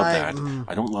really love that.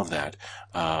 I don't love that.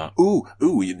 That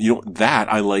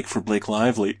I like for Blake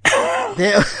Lively. Oh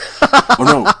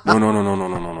no.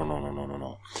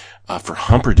 For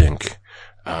Humperdinck,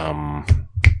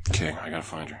 okay, I gotta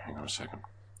find her. Hang on a second.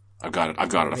 I've got it. I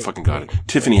fucking got it.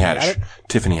 Tiffany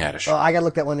Haddish. Oh, I gotta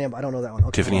look that one in, but I don't know that one.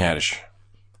 Okay. Tiffany Haddish.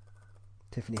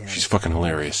 Tiffany Haddish. She's fucking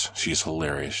hilarious. She's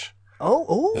hilarious.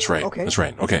 Oh. That's right. Okay. That's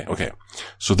right. Okay.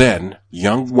 So then,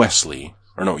 young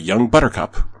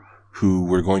Buttercup, who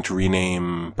we're going to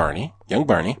rename Barney. Young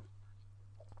Barney.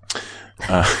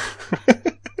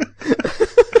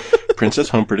 Princess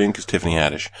Humperdinck is Tiffany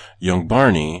Haddish. Young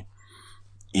Barney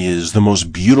is the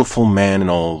most beautiful man in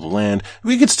all the land.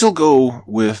 We could still go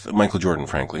with Michael Jordan,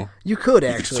 frankly. You could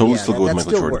actually. You could totally still go with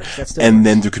Michael Jordan.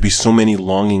 Then there could be so many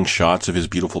longing shots of his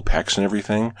beautiful pecs and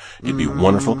everything. It'd be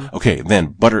wonderful. Okay,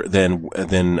 then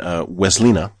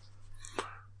Weslina.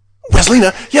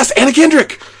 Yes, Anna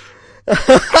Kendrick!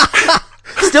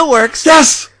 Still works.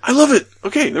 Yes! I love it.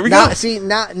 Okay, there we go. See,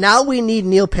 now we need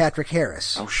Neil Patrick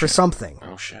Harris for something.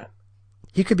 Oh shit.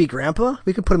 He could be Grandpa.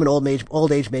 We could put him in old age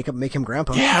makeup and make him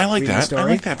Grandpa. Yeah, I like that. I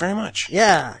like that very much.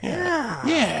 Yeah.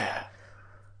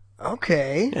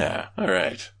 Okay. Yeah,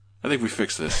 alright. I think we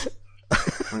fixed this.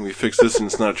 And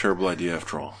it's not a terrible idea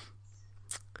after all.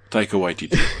 Taika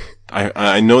Waititi.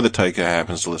 I know that Taika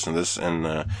happens to listen to this, and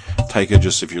Taika,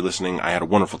 just if you're listening, I had a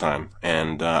wonderful time,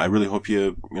 and I really hope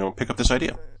you pick up this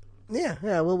idea.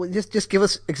 Yeah. Well, just give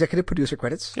us executive producer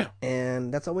credits. Yeah.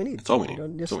 And that's all we need. That's all we need. I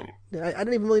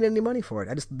don't even really need any money for it.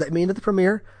 I just let me into the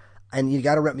premiere, and you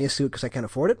got to rent me a suit because I can't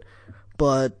afford it.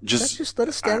 But just let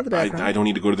us stand in the background. I don't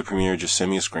need to go to the premiere. Just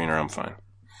send me a screener. I'm fine.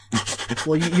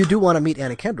 Well, you do want to meet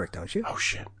Anna Kendrick, don't you? Oh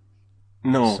shit.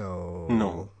 No.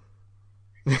 No.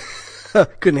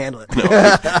 Couldn't handle it. No,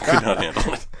 could not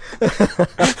handle it.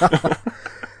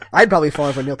 I'd probably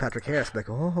fall for Neil Patrick Harris. Like,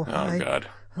 oh hi. God.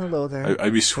 Hello there.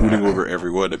 I'd be swooning over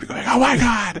everyone. I'd be going, oh my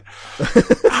god,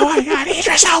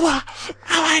 Idris Elba, oh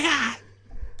my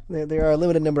god. There are a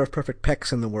limited number of perfect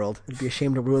pecs in the world. I'd be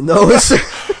ashamed to ruin those.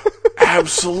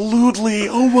 Absolutely.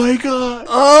 Oh my god.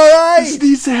 All right. This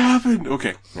needs to happen.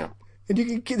 Okay. Yeah. And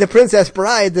you can, the Princess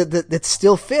Bride, that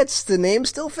still fits. The name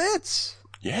still fits.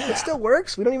 Yeah. It still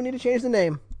works. We don't even need to change the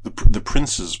name. The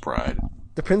Prince's Bride.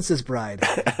 The Princess Bride.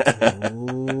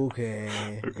 Okay.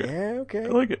 Yeah, okay. I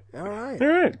like it. All right. All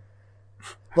right.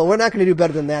 Well, we're not going to do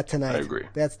better than that tonight. I agree.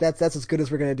 That's as good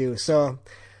as we're going to do. So,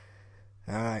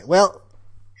 all right. Well,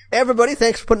 everybody,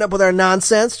 thanks for putting up with our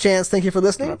nonsense. Chance, thank you for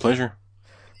listening. My pleasure.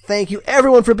 Thank you,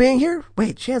 everyone, for being here.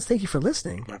 Wait, Chance, thank you for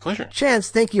listening. My pleasure. Chance,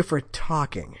 thank you for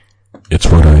talking. It's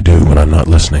what I do when I'm not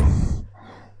listening.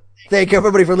 Thank you,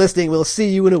 everybody, for listening. We'll see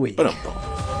you in a week. Ba-dum-bum.